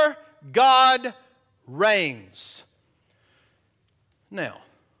 your God reigns. Now,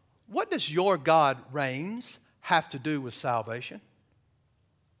 what does your God reigns have to do with salvation?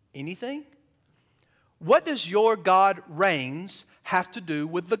 Anything? What does your God reigns have to do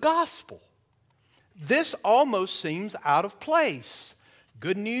with the gospel? This almost seems out of place.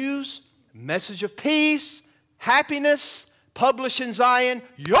 Good news, message of peace, happiness, published in Zion,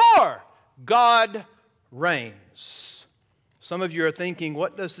 your God reigns. Some of you are thinking,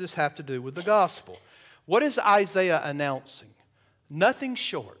 what does this have to do with the gospel? What is Isaiah announcing? Nothing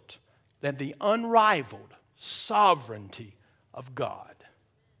short than the unrivaled sovereignty of God,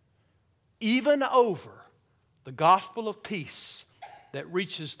 even over the gospel of peace that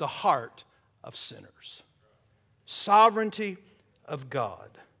reaches the heart of sinners. Sovereignty of God.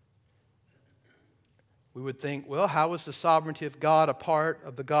 We would think, well, how is the sovereignty of God a part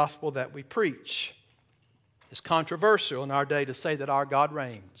of the gospel that we preach? It's controversial in our day to say that our God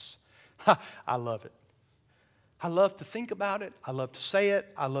reigns. I love it. I love to think about it. I love to say it.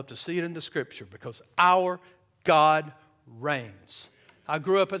 I love to see it in the Scripture because our God reigns. I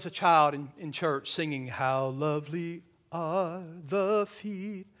grew up as a child in church singing, "How lovely are the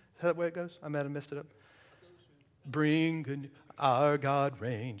feet." Is that the way it goes? I might have messed it up. Bring good news. Our God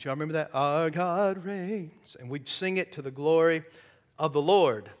reigns. Y'all remember that? Our God reigns. And we'd sing it to the glory of the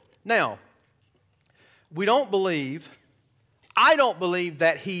Lord. Now, I don't believe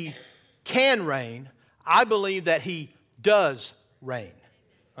that He can reign. I believe that He does reign.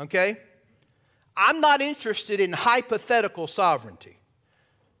 Okay? I'm not interested in hypothetical sovereignty.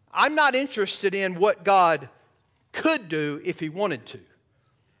 I'm not interested in what God could do if He wanted to.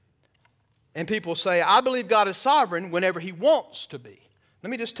 And people say, I believe God is sovereign whenever He wants to be. Let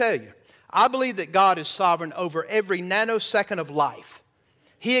me just tell you, I believe that God is sovereign over every nanosecond of life.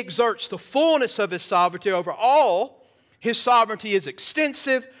 He exerts the fullness of His sovereignty over all. His sovereignty is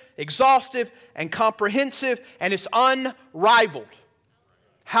extensive, exhaustive, and comprehensive, and it's unrivaled.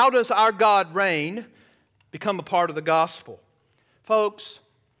 How does our God reign become a part of the gospel? Folks,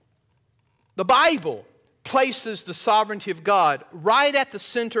 the Bible places the sovereignty of God right at the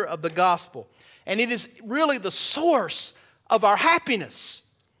center of the gospel. And it is really the source of our happiness,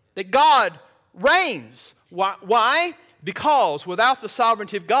 that God reigns. Why? Because without the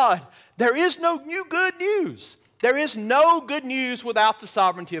sovereignty of God, there is no new good news. There is no good news without the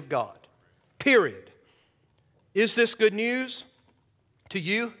sovereignty of God. Period. Is this good news to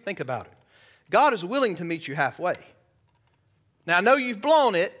you? Think about it. God is willing to meet you halfway. Now, I know you've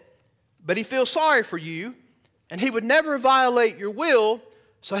blown it, but He feels sorry for you, and He would never violate your will,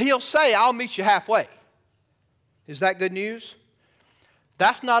 so He'll say, I'll meet you halfway. Is that good news?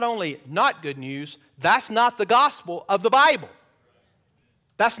 That's not only not good news, that's not the gospel of the Bible.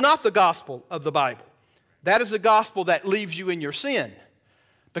 That's not the gospel of the Bible. That is the gospel that leaves you in your sin,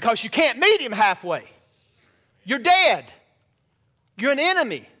 because you can't meet Him halfway. You're dead. You're an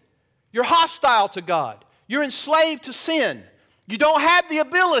enemy. You're hostile to God. You're enslaved to sin. You don't have the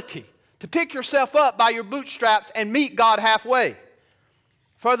ability to pick yourself up by your bootstraps and meet God halfway.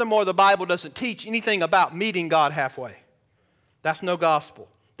 Furthermore, the Bible doesn't teach anything about meeting God halfway. That's no gospel.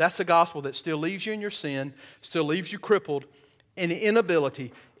 That's the gospel that still leaves you in your sin, still leaves you crippled in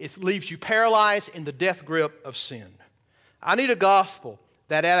inability. It leaves you paralyzed in the death grip of sin. I need a gospel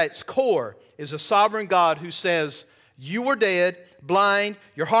that at its core is a sovereign God who says, you were dead, blind,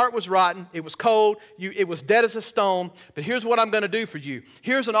 your heart was rotten, it was cold, it was dead as a stone, but here's what I'm going to do for you.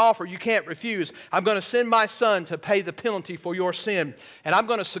 Here's an offer you can't refuse. I'm going to send my Son to pay the penalty for your sin, and I'm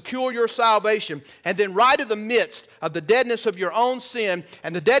going to secure your salvation. And then right in the midst of the deadness of your own sin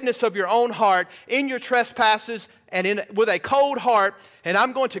and the deadness of your own heart, in your trespasses and with a cold heart, and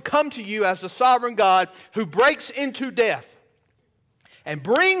I'm going to come to you as the sovereign God who breaks into death and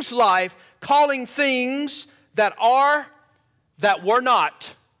brings life, calling things that were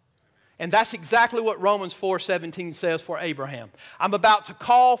not. And that's exactly what Romans 4:17 says for Abraham. I'm about to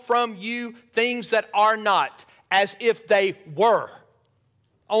call from you things that are not as if they were.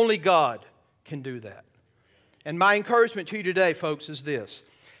 Only God can do that. And my encouragement to you today, folks, is this.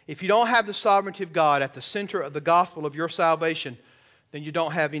 If you don't have the sovereignty of God at the center of the gospel of your salvation, then you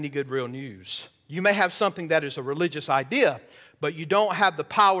don't have any good real news. You may have something that is a religious idea, but you don't have the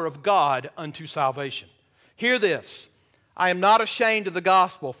power of God unto salvation. Hear this. I am not ashamed of the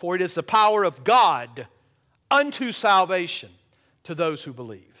gospel, for it is the power of God unto salvation to those who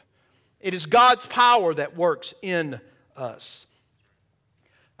believe. It is God's power that works in us.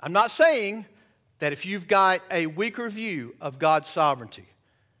 I'm not saying that if you've got a weaker view of God's sovereignty,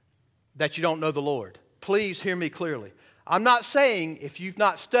 that you don't know the Lord. Please hear me clearly. I'm not saying if you've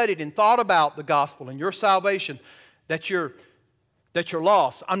not studied and thought about the gospel and your salvation that you're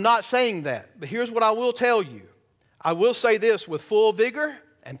lost. I'm not saying that. But here's what I will tell you. I will say this with full vigor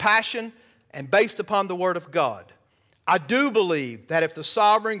and passion and based upon the Word of God. I do believe that if the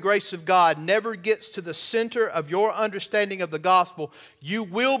sovereign grace of God never gets to the center of your understanding of the gospel, you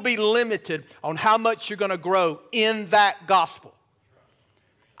will be limited on how much you're going to grow in that gospel.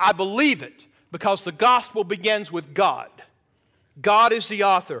 I believe it because the gospel begins with God. God is the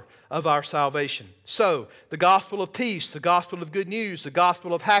author of our salvation. So, the gospel of peace, the gospel of good news, the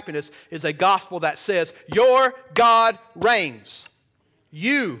gospel of happiness is a gospel that says, your God reigns.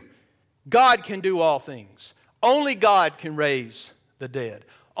 God can do all things. Only God can raise the dead.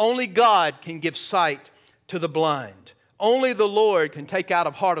 Only God can give sight to the blind. Only the Lord can take out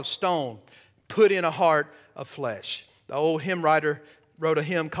a heart of stone, put in a heart of flesh. The old hymn writer wrote a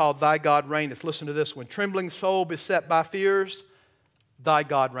hymn called Thy God Reigneth. Listen to this one. Trembling soul beset by fears, Thy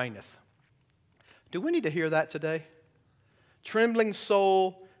God reigneth. Do we need to hear that today? Trembling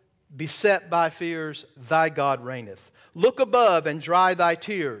soul beset by fears, Thy God reigneth. Look above and dry thy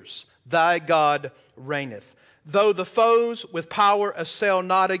tears, Thy God reigneth. Though the foes with power assail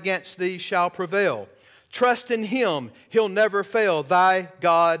not against thee shall prevail. Trust in Him, He'll never fail. Thy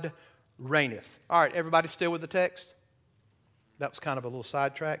God reigneth. All right, everybody still with the text? That was kind of a little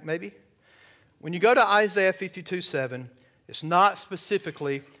sidetrack, maybe. When you go to Isaiah 52:7, it's not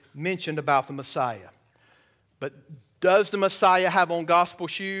specifically mentioned about the Messiah. But does the Messiah have on gospel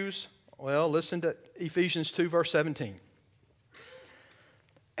shoes? Well, listen to Ephesians 2, verse 17.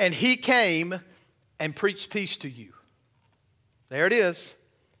 And He came and preached peace to you. There it is.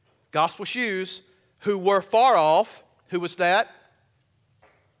 Gospel shoes. Who were far off. Who was that?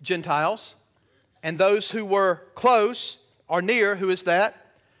 Gentiles. And those who were close or near. Who is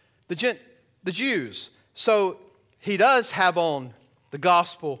that? The Jews. So He does have on the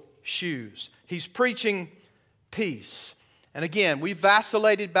gospel shoes. He's preaching peace. And again, we've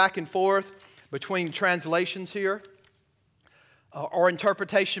vacillated back and forth between translations here, or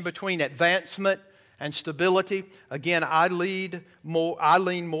interpretation between advancement and stability. Again, I lean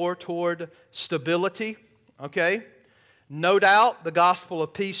more toward stability. Okay? No doubt the gospel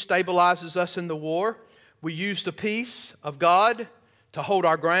of peace stabilizes us in the war. We use the peace of God to hold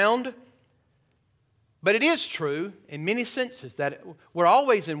our ground. But it is true in many senses that we're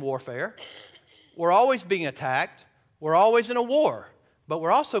always in warfare. We're always being attacked. We're always in a war. But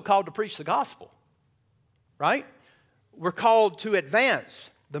we're also called to preach the gospel. Right? We're called to advance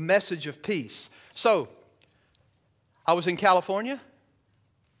the message of peace. So, I was in California,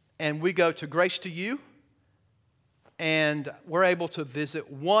 and we go to Grace to You, and we're able to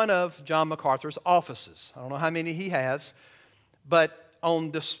visit one of John MacArthur's offices. I don't know how many he has, but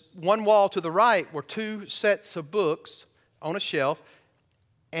on this one wall to the right were two sets of books on a shelf,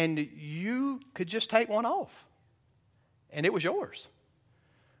 and you could just take one off, and it was yours.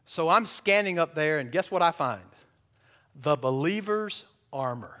 So I'm scanning up there, and guess what I find? The Believer's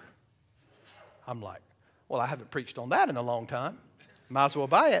Armor. I'm like, well, I haven't preached on that in a long time. Might as well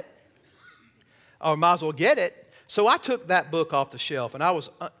buy it. Or might as well get it. So I took that book off the shelf, and I was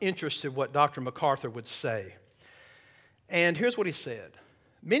interested in what Dr. MacArthur would say. And here's what he said.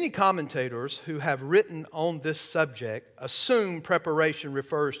 Many commentators who have written on this subject assume preparation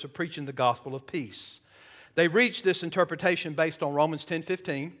refers to preaching the gospel of peace. They reached this interpretation based on Romans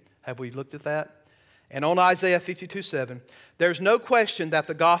 10:15. Have we looked at that? And on Isaiah 52:7, there's no question that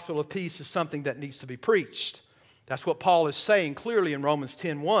the gospel of peace is something that needs to be preached. That's what Paul is saying clearly in Romans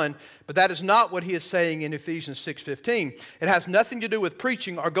 10:1, but that is not what he is saying in Ephesians 6:15. It has nothing to do with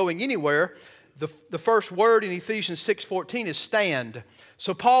preaching or going anywhere. The first word in Ephesians 6:14 is stand.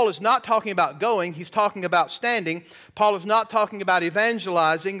 So Paul is not talking about going, he's talking about standing. Paul is not talking about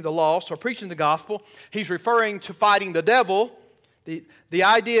evangelizing the lost or preaching the gospel. He's referring to fighting the devil. The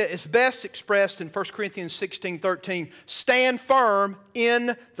idea is best expressed in 1 Corinthians 16:13. Stand firm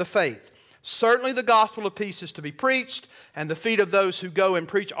in the faith. Certainly the gospel of peace is to be preached, and the feet of those who go and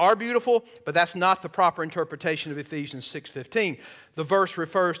preach are beautiful, but that's not the proper interpretation of Ephesians 6:15. The verse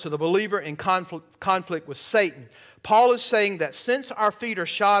refers to the believer in conflict with Satan. Paul is saying that since our feet are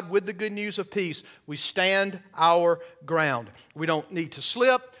shod with the good news of peace, we stand our ground. We don't need to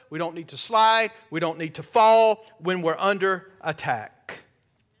slip. We don't need to slide. We don't need to fall when we're under attack.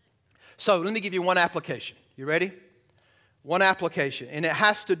 So let me give you one application. You ready? One application. And it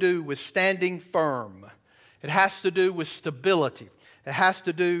has to do with standing firm. It has to do with stability. It has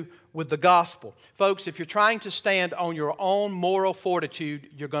to do with the gospel. Folks, if you're trying to stand on your own moral fortitude,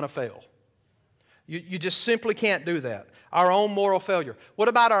 you're going to fail. You just simply can't do that. Our own moral failure. What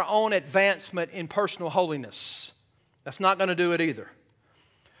about our own advancement in personal holiness? That's not going to do it either.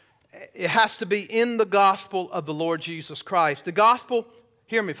 It has to be in the gospel of the Lord Jesus Christ. The gospel,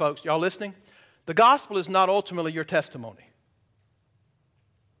 hear me folks, y'all listening? The gospel is not ultimately your testimony.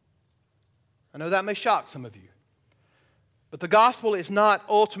 I know that may shock some of you. But the gospel is not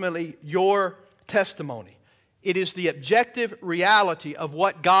ultimately your testimony. It is the objective reality of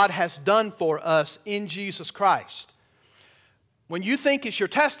what God has done for us in Jesus Christ. When you think it's your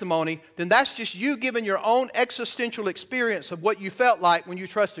testimony, then that's just you giving your own existential experience of what you felt like when you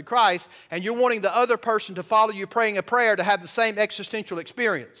trusted Christ, and you're wanting the other person to follow you praying a prayer to have the same existential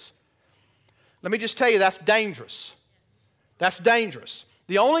experience. Let me just tell you, that's dangerous. That's dangerous.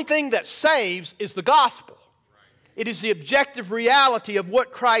 The only thing that saves is the gospel. It is the objective reality of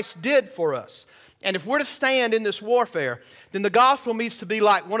what Christ did for us. And if we're to stand in this warfare, then the gospel needs to be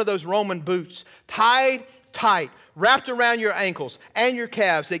like one of those Roman boots, tied tight, wrapped around your ankles and your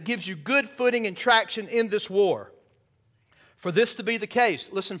calves, that gives you good footing and traction in this war. For this to be the case,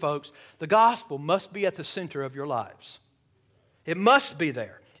 listen folks, the gospel must be at the center of your lives. It must be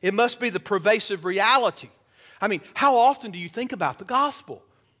there. It must be the pervasive reality. I mean, how often do you think about the gospel?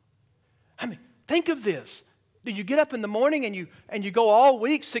 I mean, think of this. Do you get up in the morning and you go all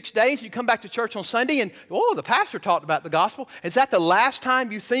week, 6 days, you come back to church on Sunday and, oh, the pastor talked about the gospel. Is that the last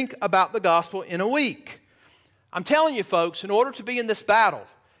time you think about the gospel in a week? I'm telling you, folks, in order to be in this battle,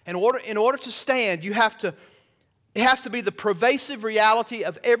 in order to stand, it has to be the pervasive reality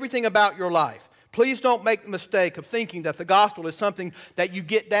of everything about your life. Please don't make the mistake of thinking that the gospel is something that you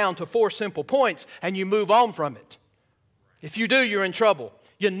get down to 4 simple points and you move on from it. If you do, you're in trouble.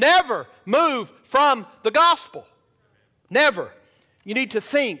 You never move from the gospel. Never. You need to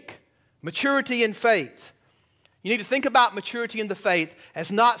think maturity in faith. You need to think about maturity in the faith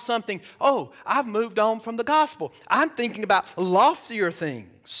as not something, oh, I've moved on from the gospel. I'm thinking about loftier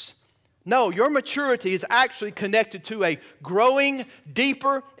things. No, your maturity is actually connected to a growing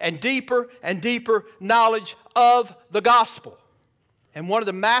deeper and deeper and deeper knowledge of the gospel. And one of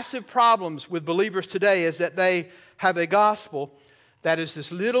the massive problems with believers today is that they have a gospel that is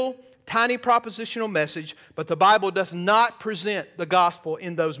this little tiny propositional message, but the Bible does not present the gospel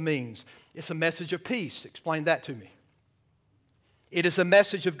in those means. It's a message of peace. Explain that to me. It is a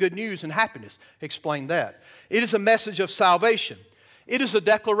message of good news and happiness. Explain that. It is a message of salvation. It is a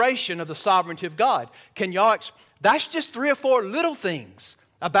declaration of the sovereignty of God. Can y'all? That's just 3 or 4 little things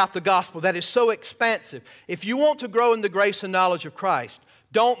about the gospel that is so expansive. If you want to grow in the grace and knowledge of Christ,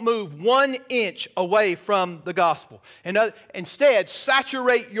 don't move 1 inch away from the gospel. And instead,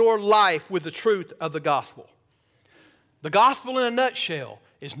 saturate your life with the truth of the gospel. The gospel in a nutshell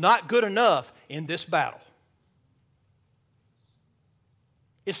is not good enough in this battle.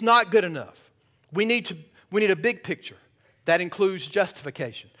 It's not good enough. We need a big picture that includes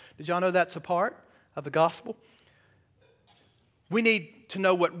justification. Did y'all know that's a part of the gospel? We need to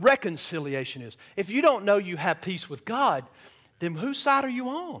know what reconciliation is. If you don't know you have peace with God, then whose side are you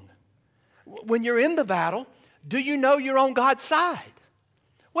on? When you're in the battle, do you know you're on God's side?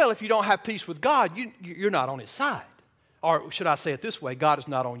 Well, if you don't have peace with God, you're not on His side. Or should I say it this way, God is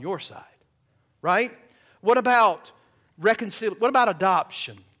not on your side, right? What about what about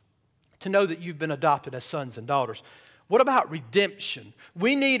adoption? To know that you've been adopted as sons and daughters. What about redemption?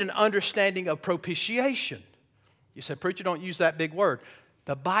 We need an understanding of propitiation. You said, preacher, don't use that big word.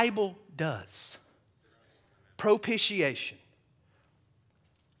 The Bible does. Propitiation.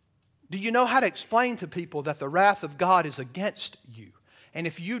 Do you know how to explain to people that the wrath of God is against you? And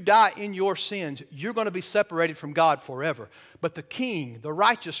if you die in your sins, you're going to be separated from God forever. But the King, the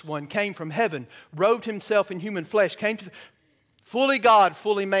righteous one, came from heaven, robed Himself in human flesh, came to fully God,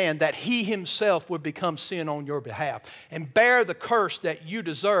 fully man, that He Himself would become sin on your behalf and bear the curse that you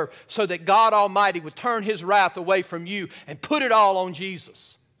deserve so that God Almighty would turn His wrath away from you and put it all on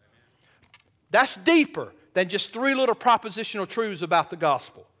Jesus. That's deeper than just 3 little propositional truths about the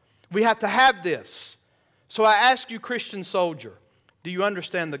gospel. We have to have this. So I ask you, Christian soldier, do you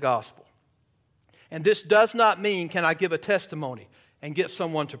understand the gospel? And this does not mean, can I give a testimony and get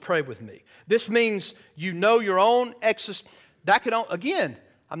someone to pray with me? This means you know your own That could, again,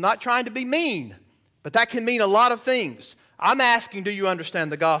 I'm not trying to be mean, but that can mean a lot of things. I'm asking, do you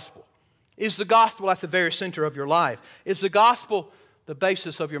understand the gospel? Is the gospel at the very center of your life? Is the gospel the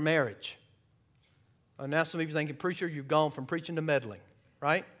basis of your marriage? Oh, now some of you are thinking, preacher, you've gone from preaching to meddling,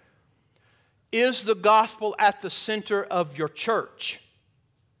 right? Is the gospel at the center of your church?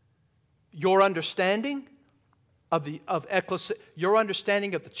 Your understanding of your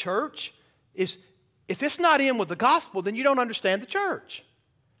understanding of the church is, if it's not in with the gospel, then you don't understand the church.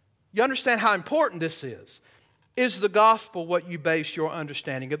 You understand how important this is. Is the gospel what you base your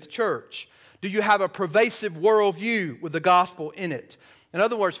understanding of the church? Do you have a pervasive worldview with the gospel in it? In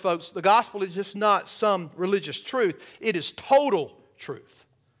other words, folks, the gospel is just not some religious truth. It is total truth.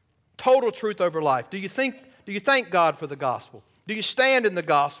 Total truth over life. Do you thank God for the gospel? Do you stand in the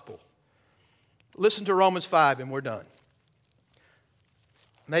gospel? Listen to Romans 5 and we're done.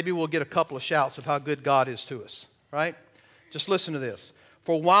 Maybe we'll get a couple of shouts of how good God is to us, right? Just listen to this.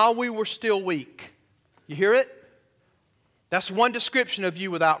 For while we were still weak, you hear it? That's one description of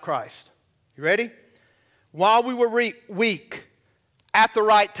you without Christ. You ready? While we were weak, at the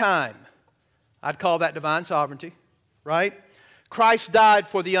right time. I'd call that divine sovereignty, right? Christ died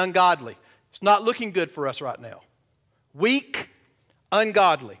for the ungodly. It's not looking good for us right now. Weak,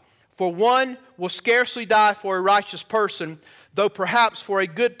 ungodly. For one will scarcely die for a righteous person, though perhaps for a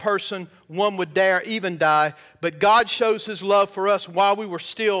good person one would dare even die. But God shows His love for us while we were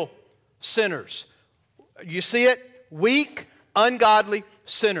still sinners. You see it? Weak, ungodly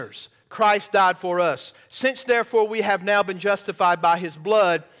sinners. Christ died for us. Since therefore we have now been justified by His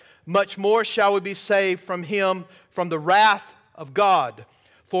blood, much more shall we be saved from Him, from the wrath of God.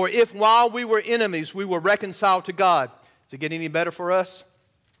 For if while we were enemies we were reconciled to God, does it get any better for us?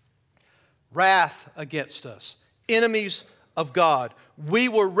 Wrath against us, enemies of God. We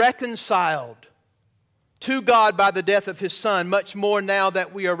were reconciled to God by the death of His Son. Much more now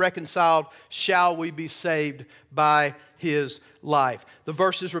that we are reconciled, shall we be saved by His life. The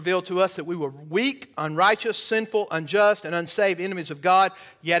verses reveal to us that we were weak, unrighteous, sinful, unjust, and unsaved enemies of God.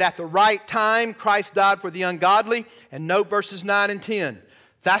 Yet at the right time, Christ died for the ungodly. And note verses 9 and 10.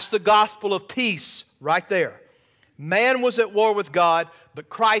 That's the gospel of peace right there. Man was at war with God, but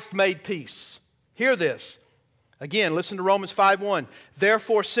Christ made peace. Hear this. Again, listen to Romans 5:1.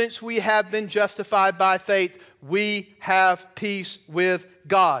 Therefore, since we have been justified by faith, we have peace with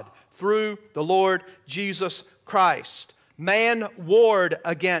God through the Lord Jesus Christ. Man warred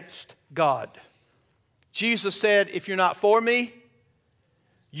against God. Jesus said, if you're not for me,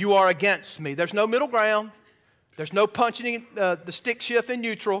 you are against me. There's no middle ground. There's no punching the stick shift in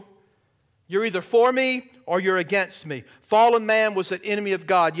neutral. You're either for me or you're against me. Fallen man was an enemy of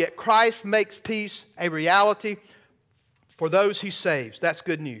God, yet Christ makes peace a reality for those He saves. That's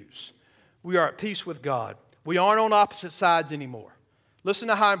good news. We are at peace with God. We aren't on opposite sides anymore. Listen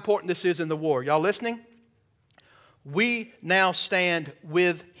to how important this is in the war. Y'all listening? We now stand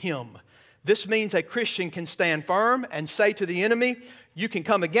with Him. This means a Christian can stand firm and say to the enemy, you can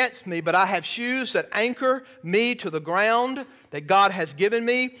come against me, but I have shoes that anchor me to the ground that God has given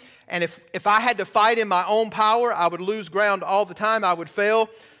me. And if I had to fight in my own power, I would lose ground all the time. I would fail.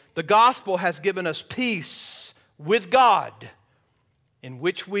 The gospel has given us peace with God in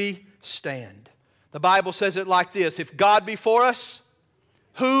which we stand. The Bible says it like this: if God be for us,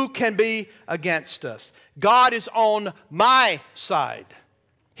 who can be against us? God is on my side.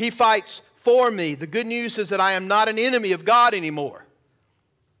 He fights for me. The good news is that I am not an enemy of God anymore.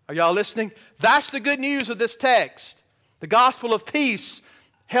 Are y'all listening? That's the good news of this text. The gospel of peace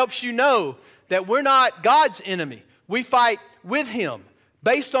helps you know that we're not God's enemy. We fight with Him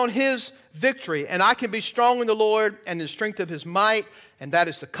based on His victory. And I can be strong in the Lord and in the strength of His might. And that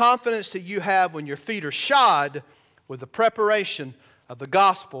is the confidence that you have when your feet are shod with the preparation of the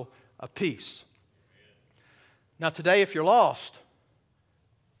gospel of peace. Now today, if you're lost,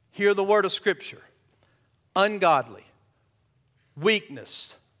 hear the word of Scripture. Ungodly,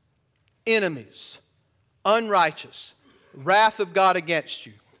 weakness, enemies, unrighteous, wrath of God against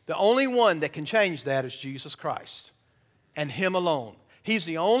you. The only one that can change that is Jesus Christ and Him alone. He's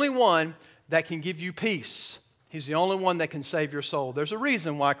the only one that can give you peace. He's the only one that can save your soul. There's a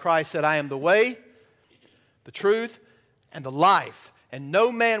reason why Christ said, I am the way, the truth, and the life. And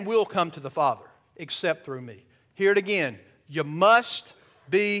no man will come to the Father except through me. Hear it again. You must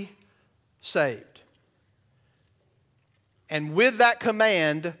be saved. And with that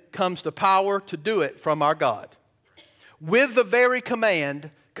command comes the power to do it from our God. With the very command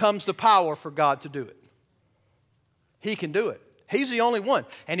comes the power for God to do it. He can do it. He's the only one.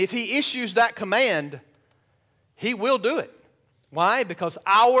 And if He issues that command, He will do it. Why? Because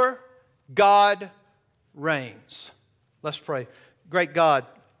our God reigns. Let's pray. Great God,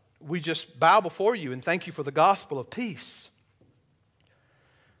 we just bow before You and thank You for the gospel of peace.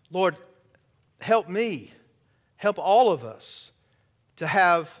 Lord, help me, help all of us to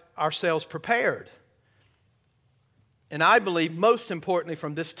have ourselves prepared. And I believe, most importantly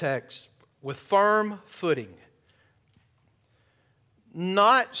from this text, with firm footing.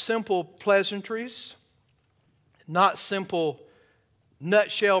 Not simple pleasantries, not simple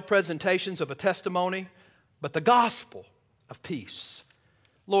nutshell presentations of a testimony, but the gospel of peace.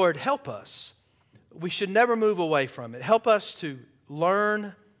 Lord, help us. We should never move away from it. Help us to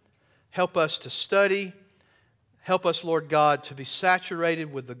learn. Help us to study. Help us, Lord God, to be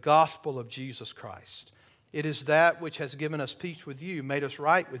saturated with the gospel of Jesus Christ. It is that which has given us peace with You, made us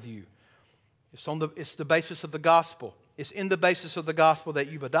right with You. It's the basis of the gospel. It's in the basis of the gospel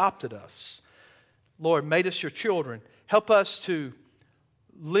that You've adopted us. Lord, made us Your children. Help us to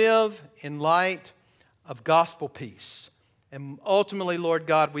live in light of gospel peace. And ultimately, Lord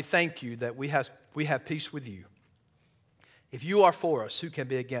God, we thank You that we have peace with You. If you are for us, who can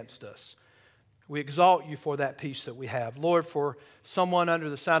be against us? We exalt you for that peace that we have. Lord, for someone under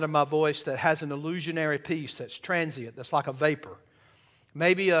the sound of my voice that has an illusionary peace that's transient, that's like a vapor,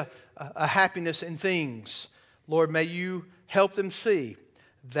 maybe a happiness in things, Lord, may you help them see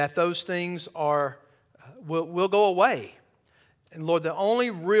that those things will go away. And Lord, the only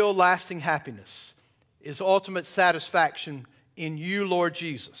real lasting happiness is ultimate satisfaction in you, Lord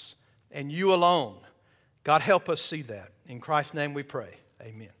Jesus, and you alone. God, help us see that. In Christ's name we pray.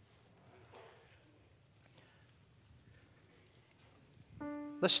 Amen.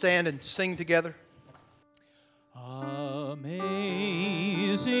 Let's stand and sing together.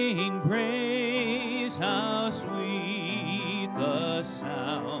 Amazing grace, how sweet the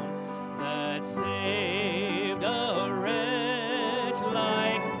sound that saved a wretch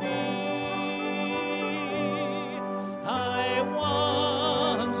like me. I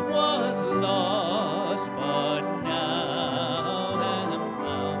once was lost, but now am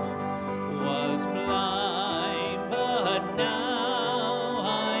found, was blind, but now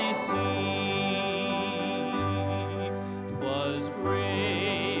I see. 'Twas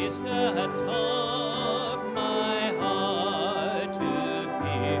grace that taught my heart to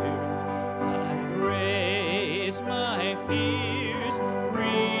fear, and grace my fears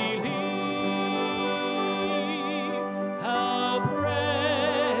relieve. How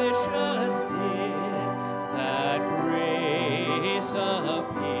precious did that grace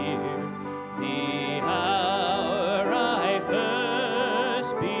appear, the hour I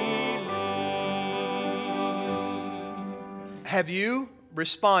first believed. Have you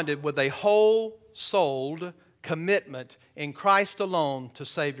responded with a whole-souled commitment in Christ alone to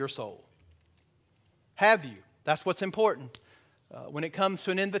save your soul? Have you? That's what's important. When it comes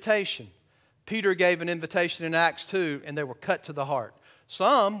to an invitation, Peter gave an invitation in Acts 2, and they were cut to the heart.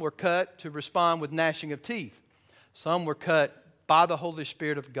 Some were cut to respond with gnashing of teeth. Some were cut by the Holy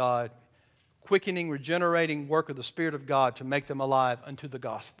Spirit of God, quickening, regenerating work of the Spirit of God to make them alive unto the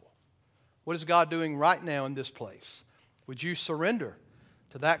gospel. What is God doing right now in this place? Would you surrender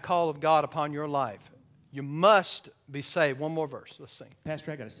to that call of God upon your life? You must be saved. One more verse. Let's sing.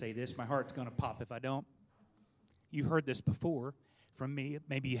 Pastor, I got to say this. My heart's going to pop if I don't. You've heard this before from me.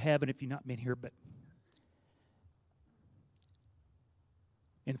 Maybe you haven't if you've not been here, but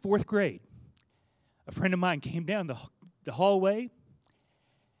in 4th grade, a friend of mine came down the hallway,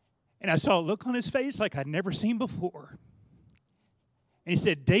 and I saw a look on his face like I'd never seen before. And he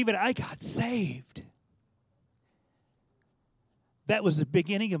said, "David, I got saved." That was the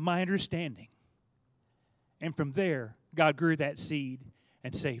beginning of my understanding. And from there, God grew that seed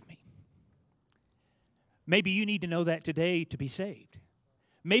and saved me. Maybe you need to know that today to be saved.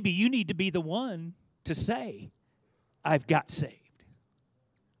 Maybe you need to be the one to say, "I've got saved."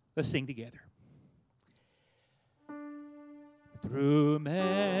 Let's sing together. Through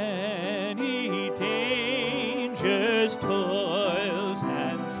many dangers, toils,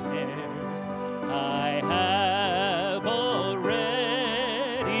 and snares, I have already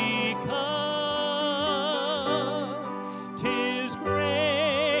come. 'Tis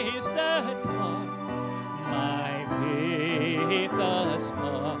grace that taught my faith thus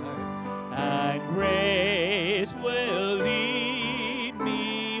far, and grace will lead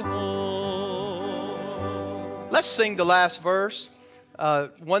me home. Let's sing the last verse.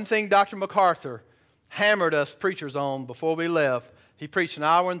 One thing Dr. MacArthur hammered us preachers on before we left, he preached an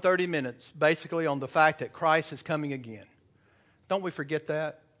hour and 30 minutes basically on the fact that Christ is coming again. Don't we forget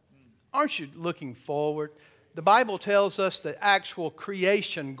that? Aren't you looking forward? The Bible tells us that actual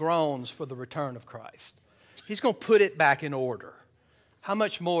creation groans for the return of Christ. He's going to put it back in order. How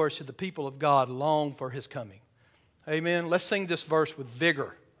much more should the people of God long for His coming? Amen. Let's sing this verse with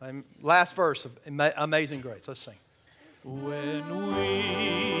vigor. Last verse of Amazing Grace. Let's sing. When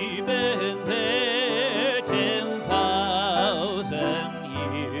we've been there 10,000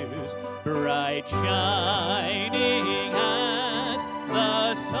 years, bright shining as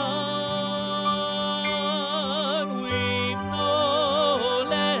the sun, we've no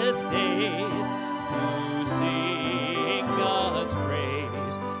less days to sing God's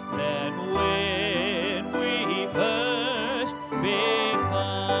praise than when we first begun.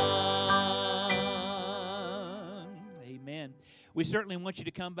 Amen. We certainly want you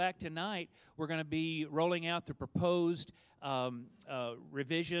to come back tonight. We're going to be rolling out the proposed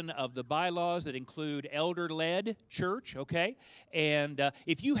revision of the bylaws that include elder-led church, okay? And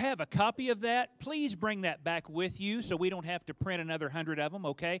if you have a copy of that, please bring that back with you so we don't have to print another 100 of them,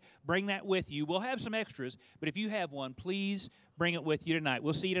 okay? Bring that with you. We'll have some extras, but if you have one, please bring it with you tonight.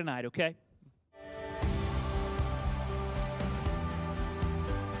 We'll see you tonight, okay?